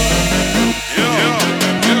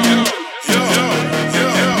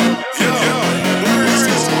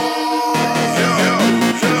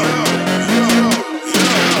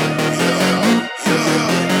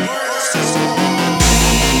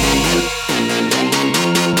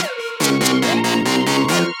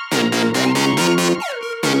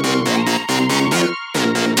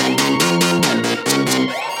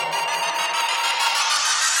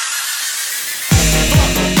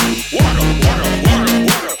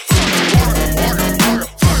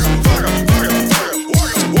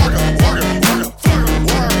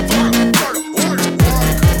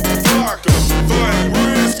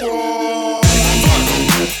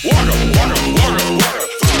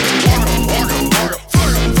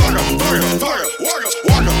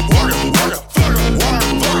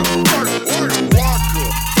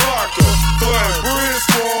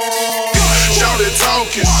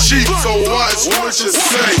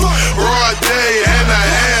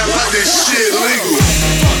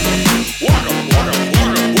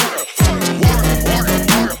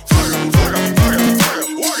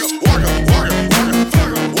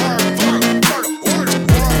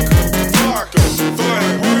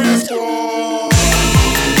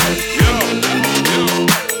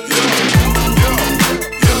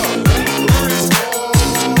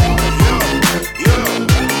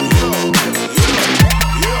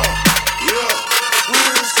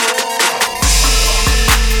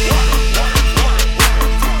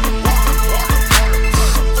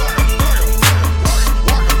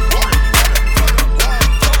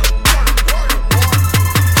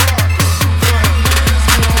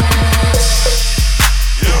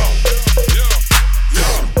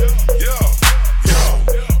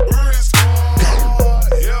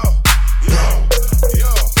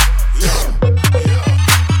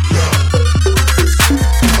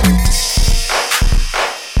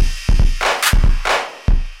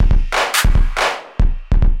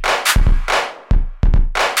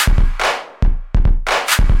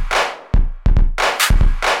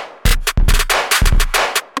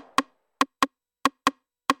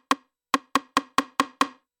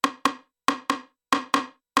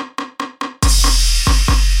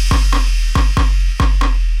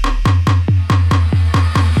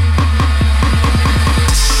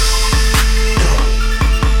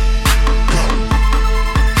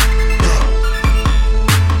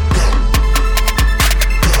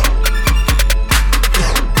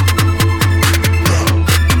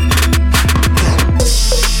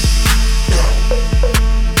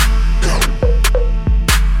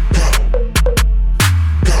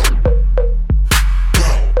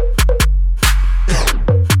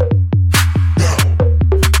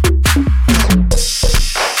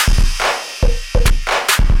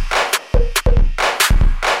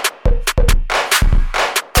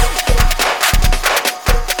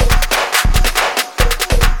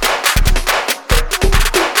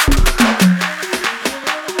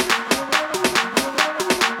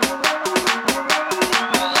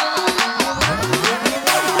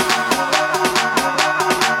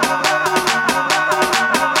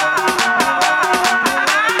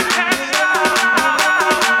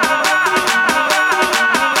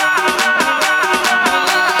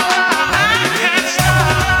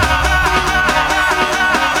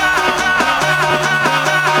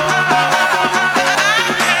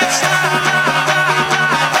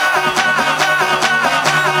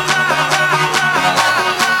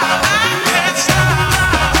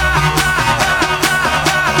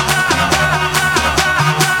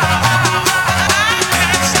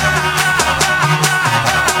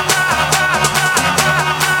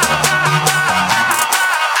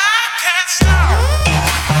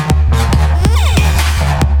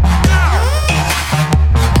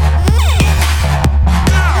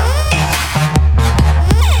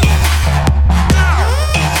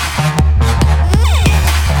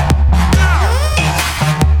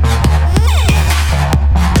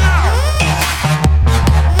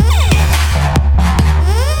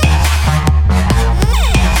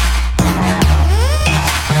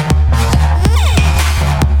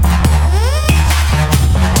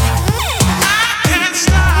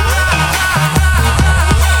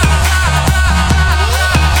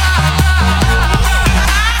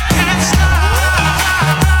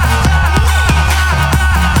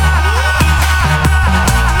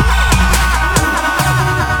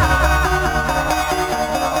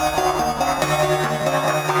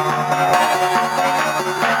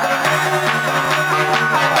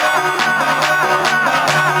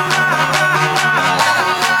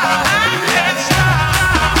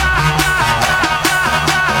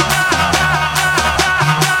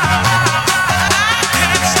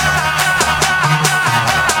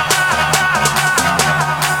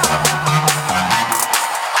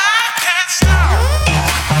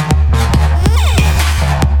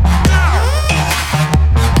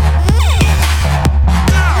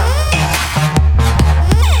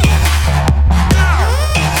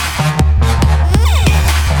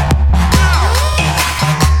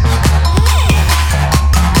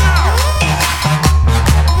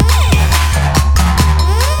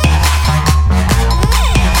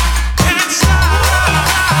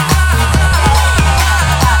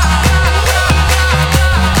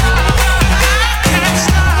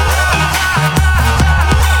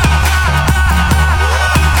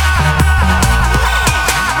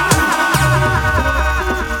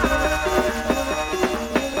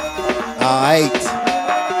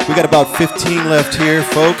 We got about 15 left here,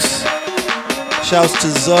 folks. Shouts to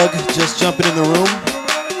Zug, just jumping in the room.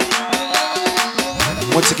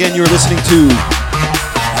 Once again, you're listening to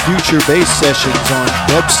Future Bass Sessions on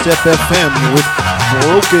Dubstep FM with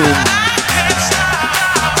Broken.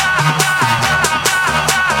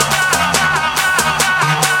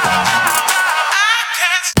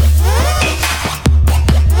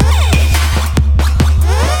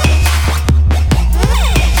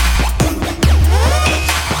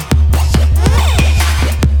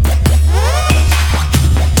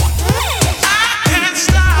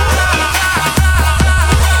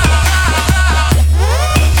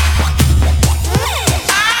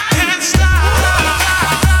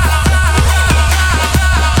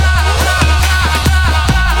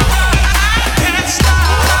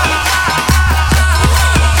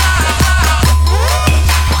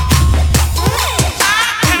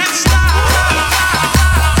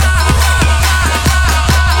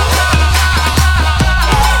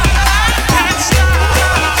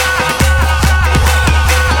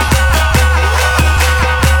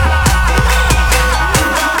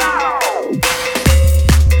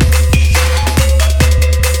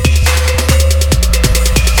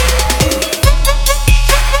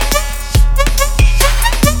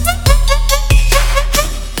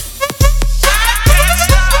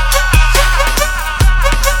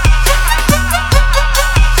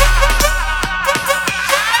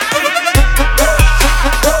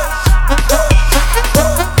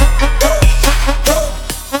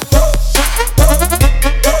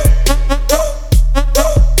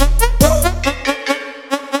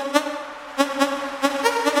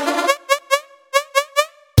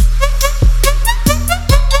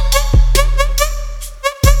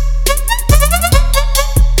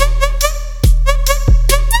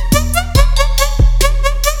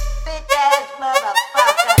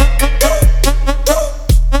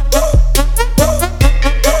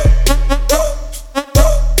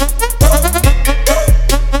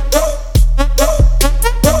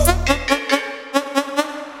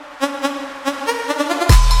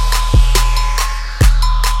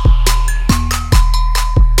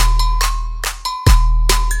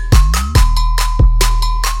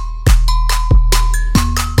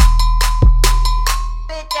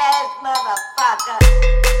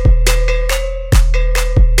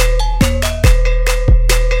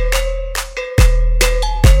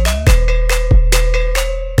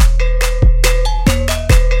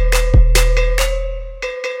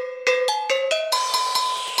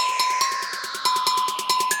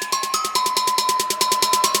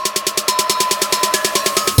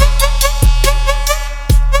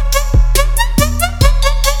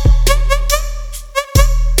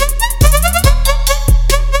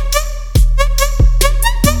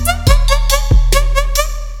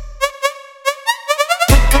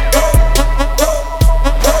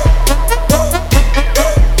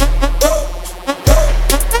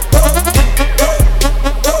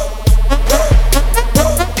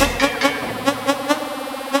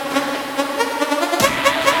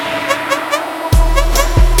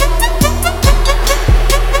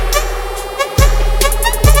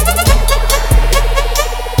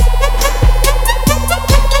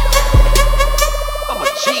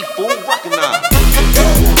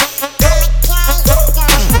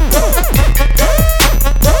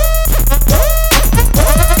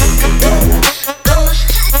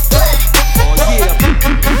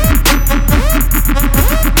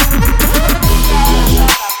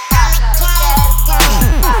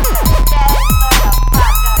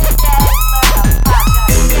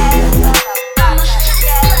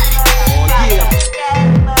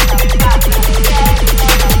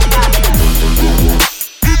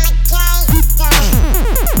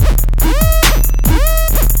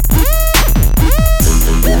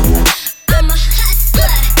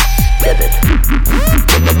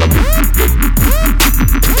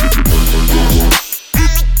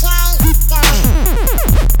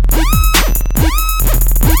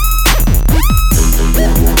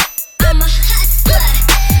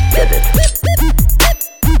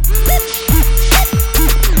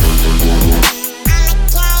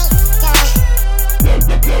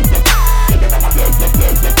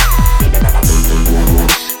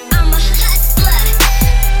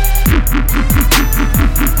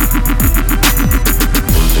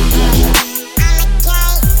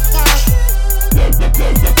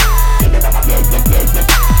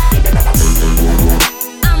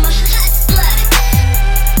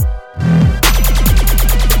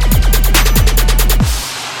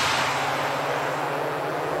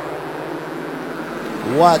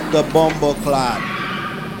 What the bumble clot.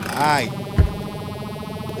 Alright.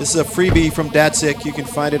 This is a freebie from Datsik. You can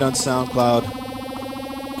find it on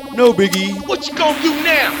SoundCloud. No biggie. What you gonna do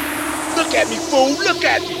now? Look at me, fool. Look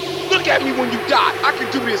at me. Look at me when you die. I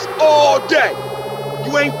can do this all day.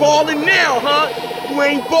 You ain't balling now, huh? You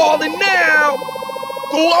ain't balling now.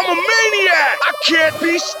 Fool, I'm a maniac. I can't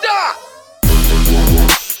be stopped.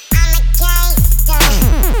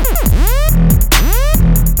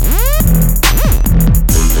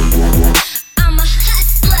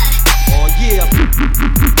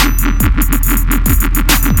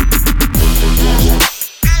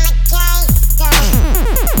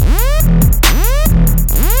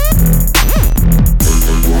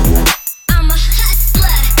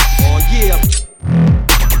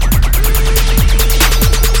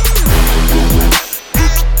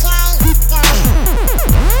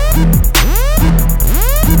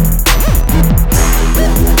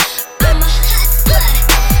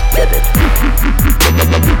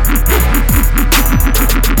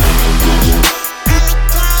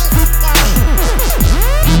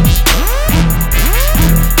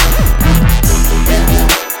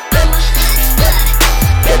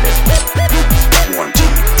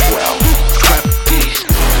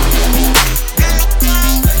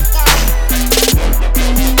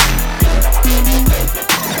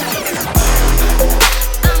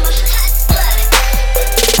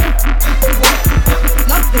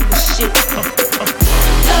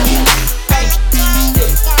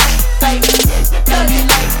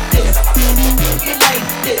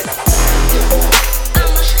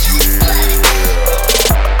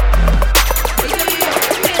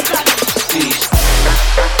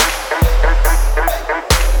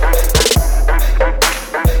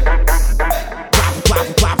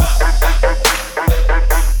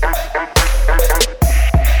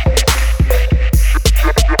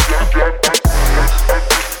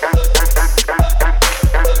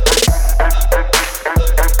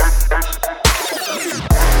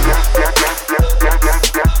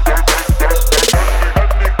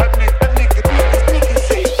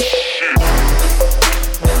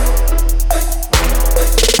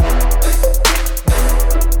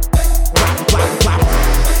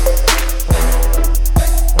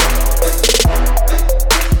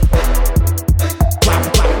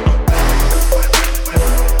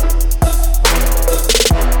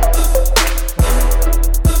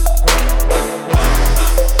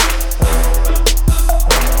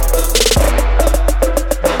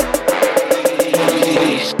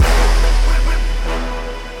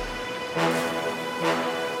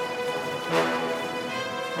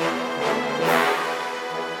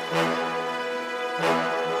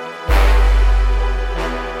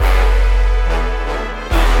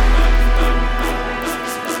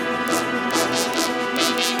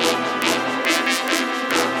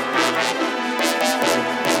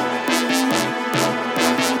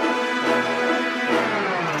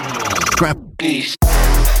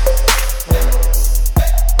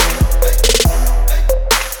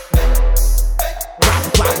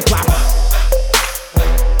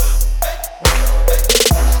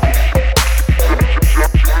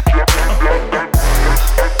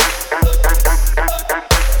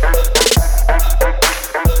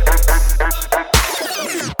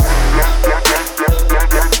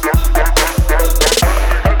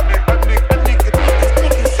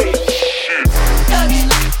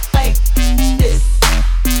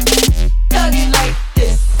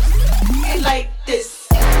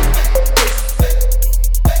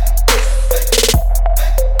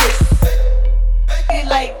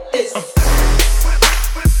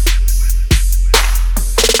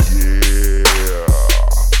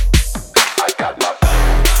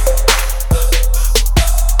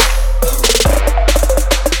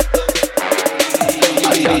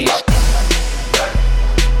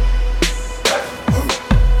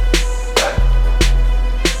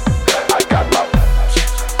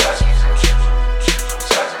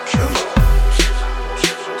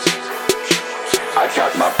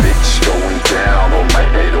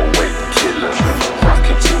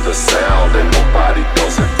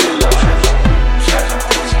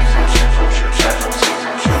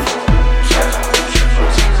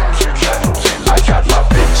 I got my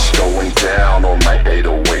bitch going down on my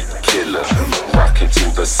 808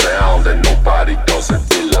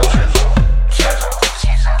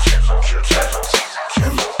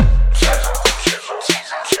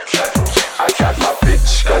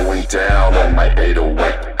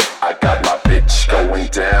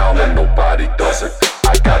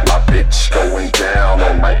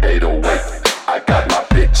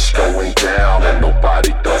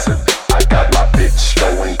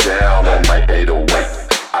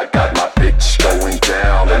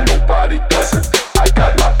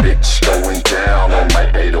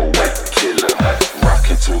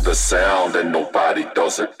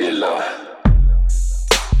 doesn't illa.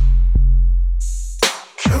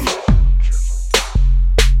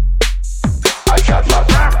 I got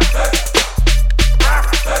my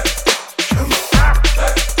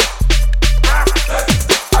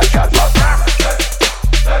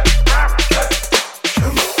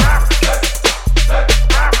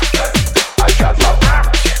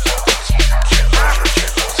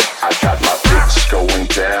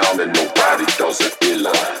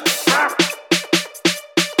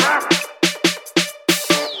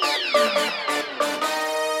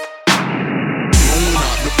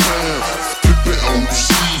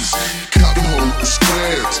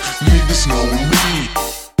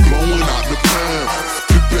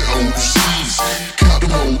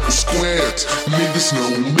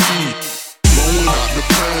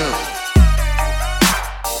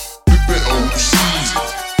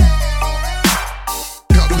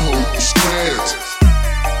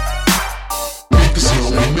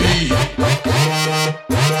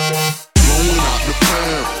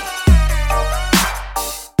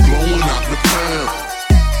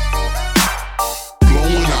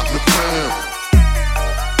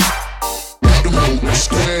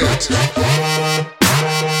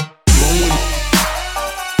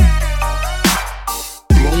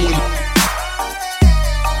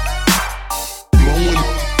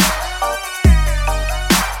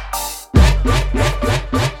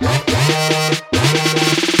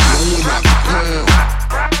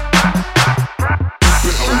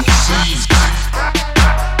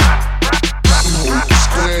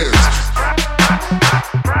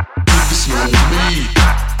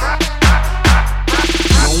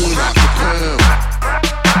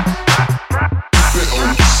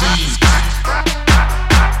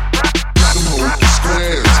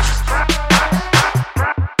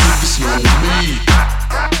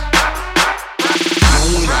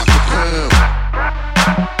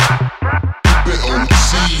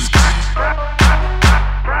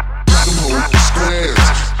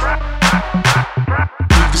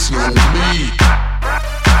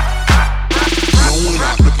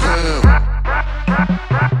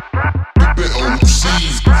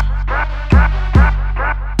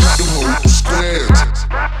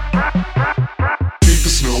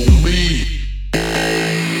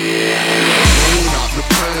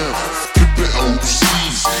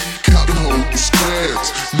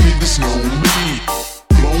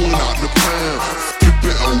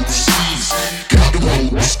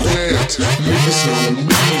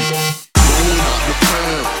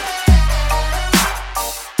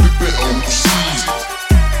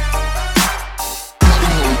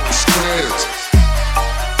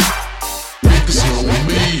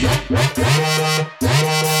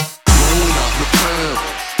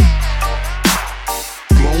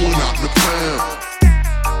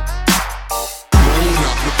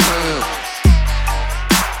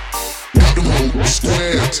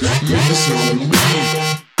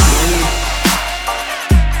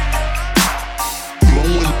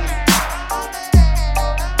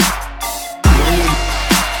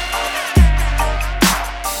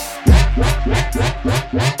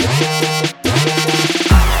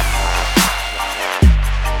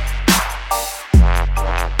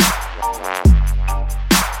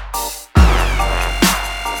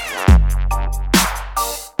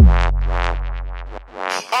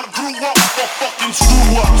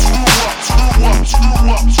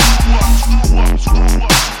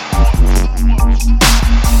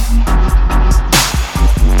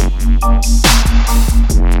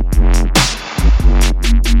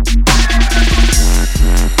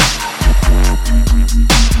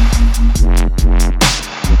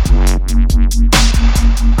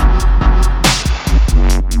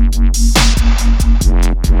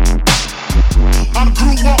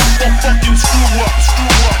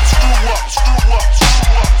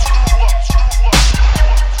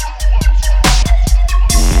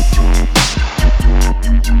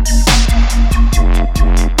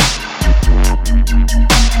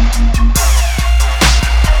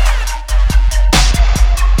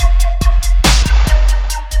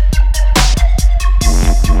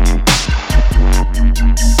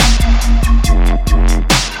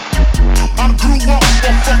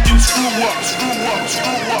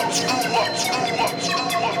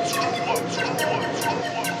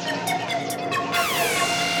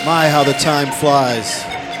My, how the time flies.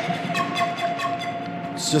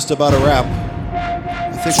 It's just about a wrap.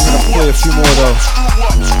 I think we're gonna play a few more though.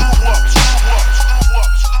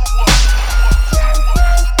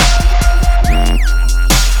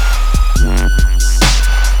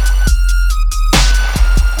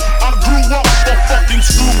 I grew up for fucking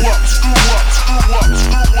screw up.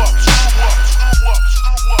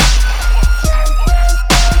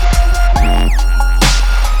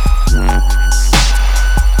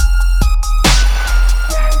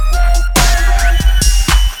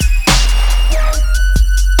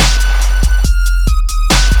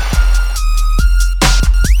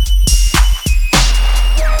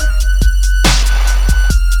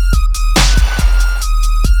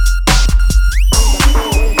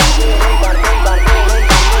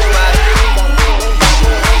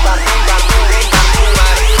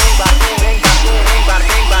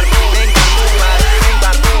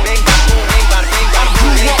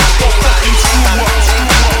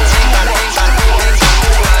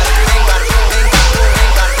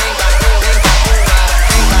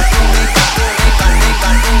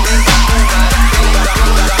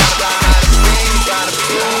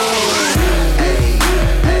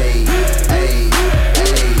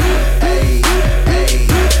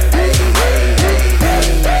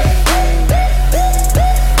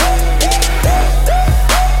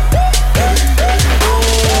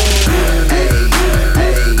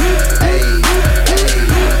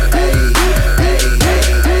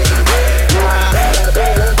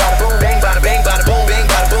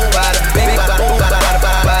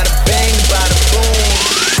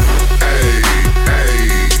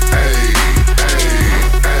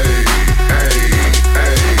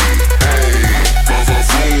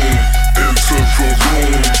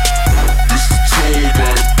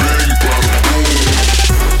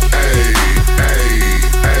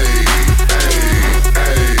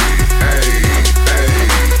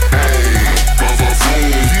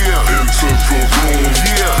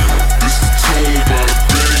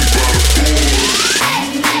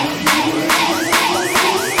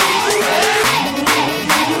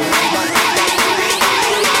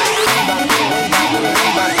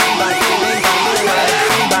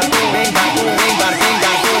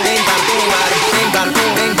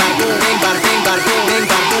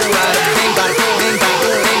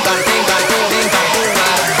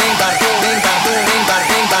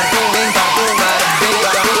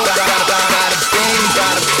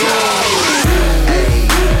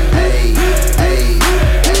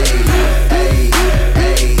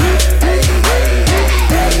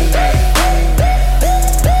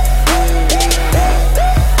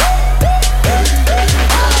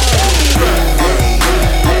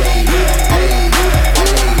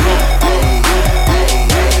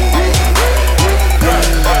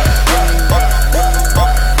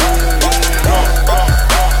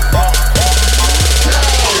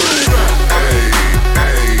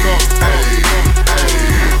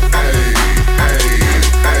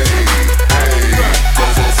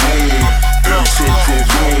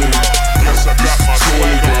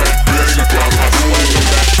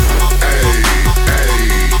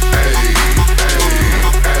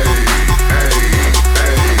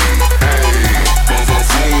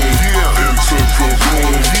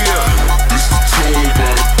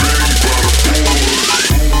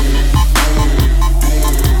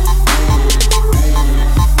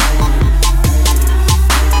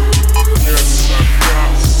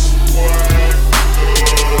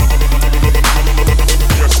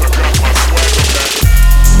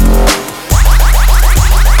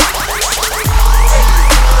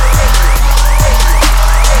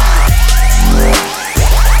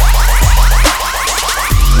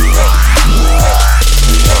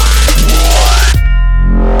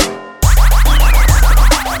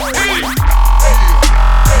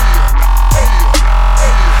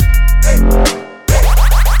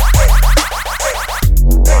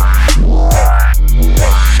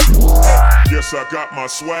 my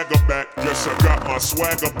swagger back. Yes, I got my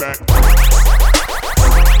swagger back.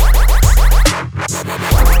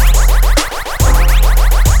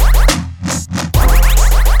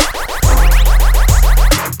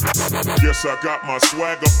 Yes, I got my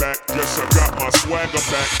swagger back. Yes, I got my swagger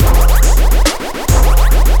back.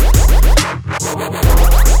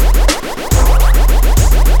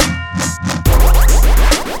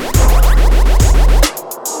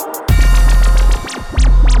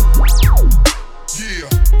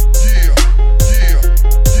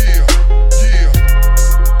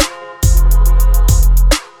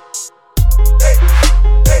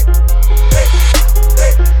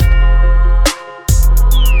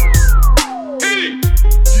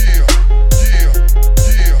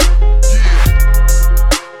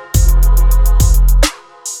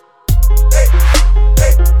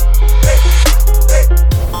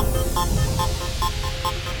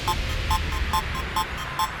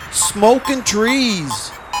 Smoking trees,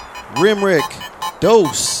 Rimrick,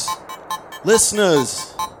 Dose,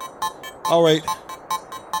 listeners. All right,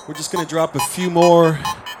 we're just gonna drop a few more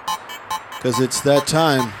because it's that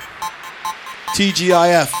time.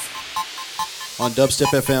 TGIF on Dubstep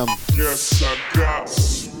FM. Yes, I got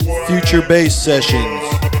swagger. Future bass sessions.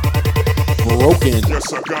 Broken.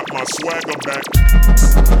 Yes, I got my swagger back.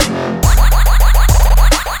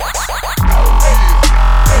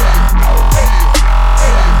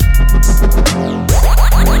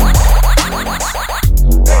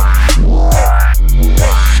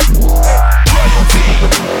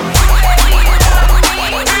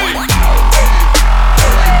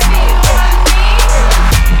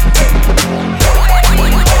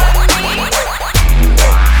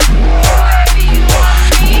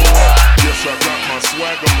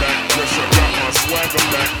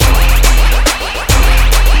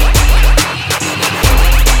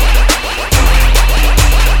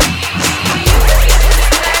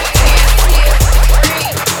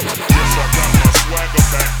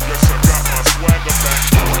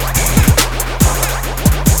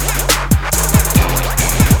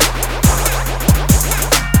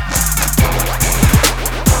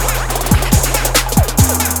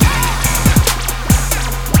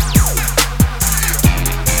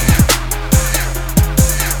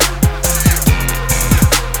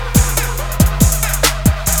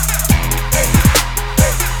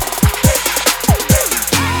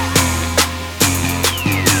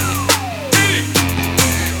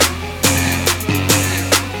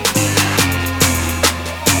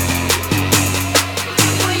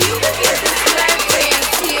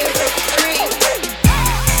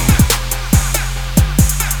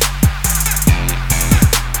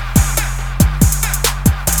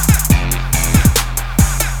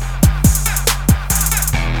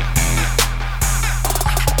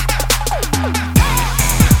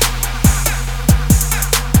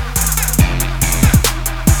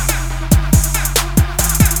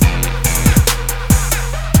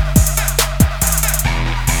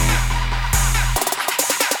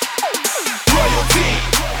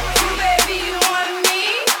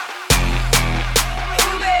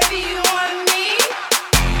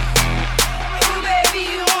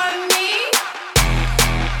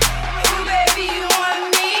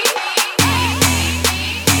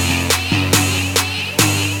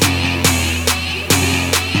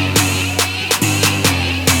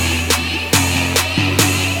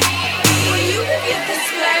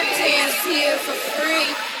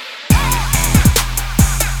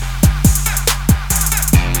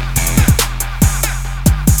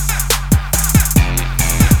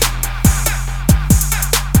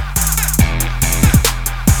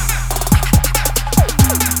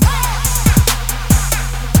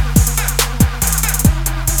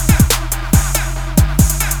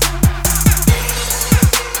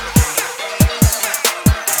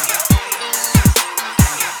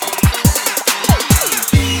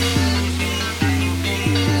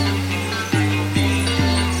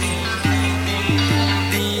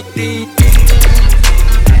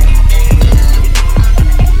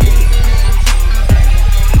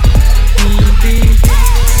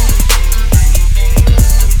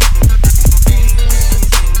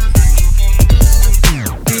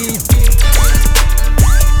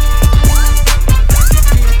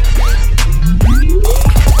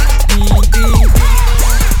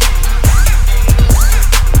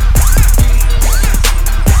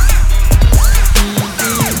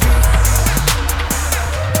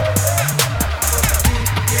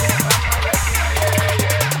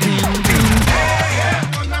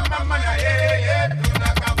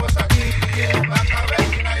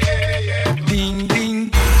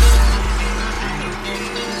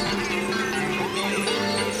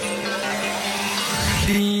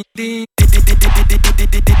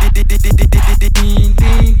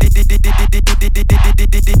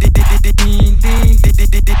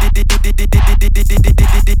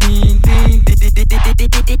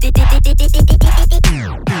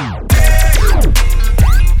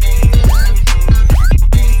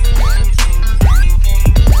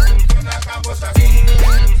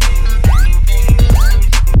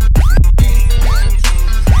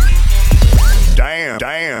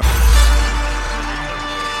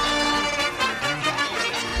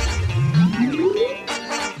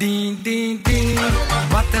 Ding, ding, ding,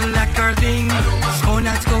 wat een lekker ding.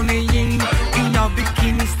 Schoonheidskoningin in jouw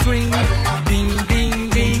bikini string. Ding,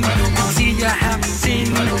 ding, ding, ik zie je hebt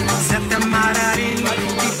zin. Zet hem maar erin,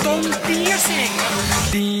 die toon die je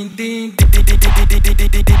zingt. Ding, ding, ding, ding, ding, ding,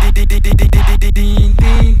 ding, ding,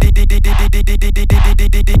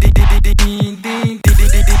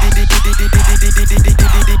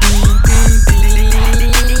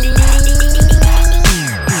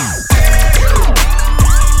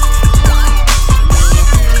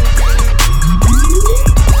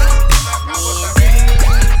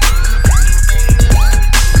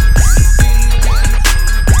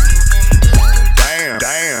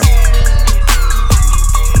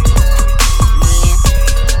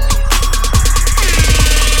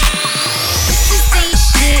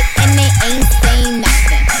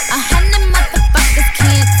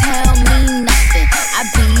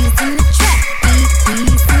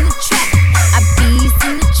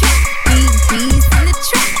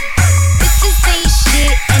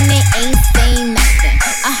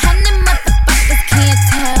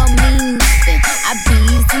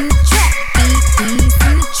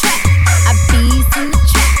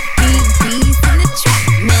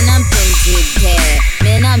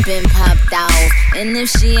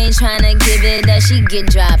 get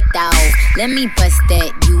dropped off. Let me bust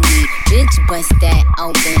that UE, bitch, bust that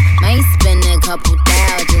open. Might spend a couple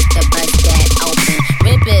thou just to bust that open.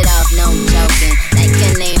 Rip it off, no joking, like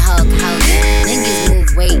your name Hulk Hogan. Niggas move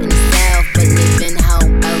weight in the south, but they been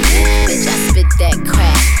Hoboken. Bitch, I spit that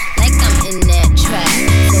crack, like I'm in that trap.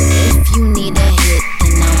 So if you need a hit,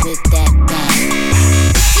 then I'm with that back.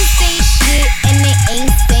 Bitches say shit and they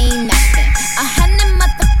ain't say nothing. 100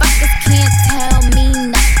 motherfuckers can't tell me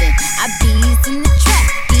nothing. I bees in the trap,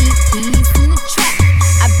 bees in the trap.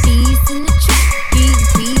 I bees in the trap,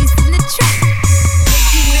 bees in the trap.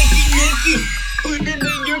 Nicky, put it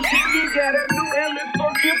in your TV. Got a new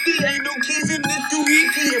LS450. Ain't no kids in this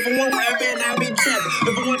doohickey. If I want rapping, I be trapping.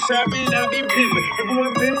 If I want trapping, I be pimping. If I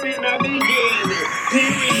want pimping, I be getting it.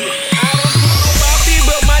 Period. I don't do no Bobby,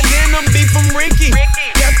 but my denim be from Ricky.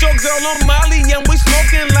 Got your girl on Molly, and we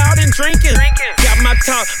smoking loud and drinking. Got my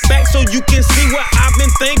top back so you can see what I've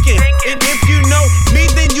been thinking. And if you know me,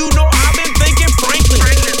 then you know I've been thinking Franklin.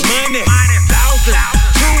 Money, thousands,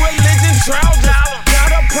 true religion, trousers.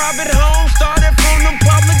 Got a private home, started from them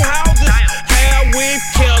public houses. Hair wig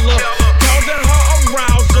killer, causing her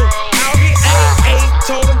arousal. Audi A8,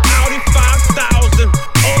 told him Audi 5000.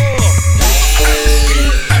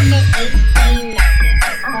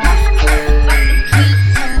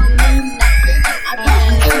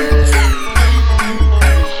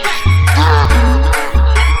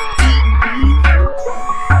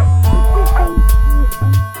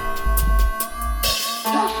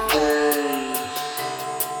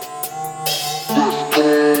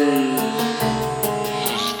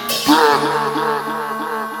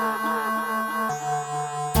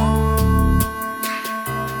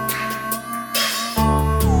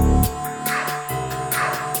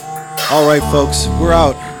 All right, folks, we're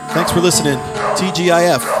out. Thanks for listening.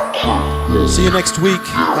 TGIF. See you next week.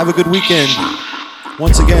 Have a good weekend.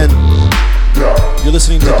 Once again, you're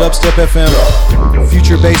listening to Dubstep FM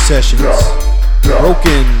Future Bass Sessions.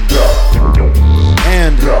 Broken.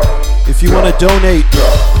 And if you want to donate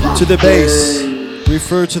to the bass,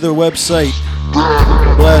 refer to their website.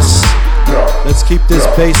 Bless. Let's keep this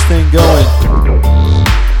bass thing going.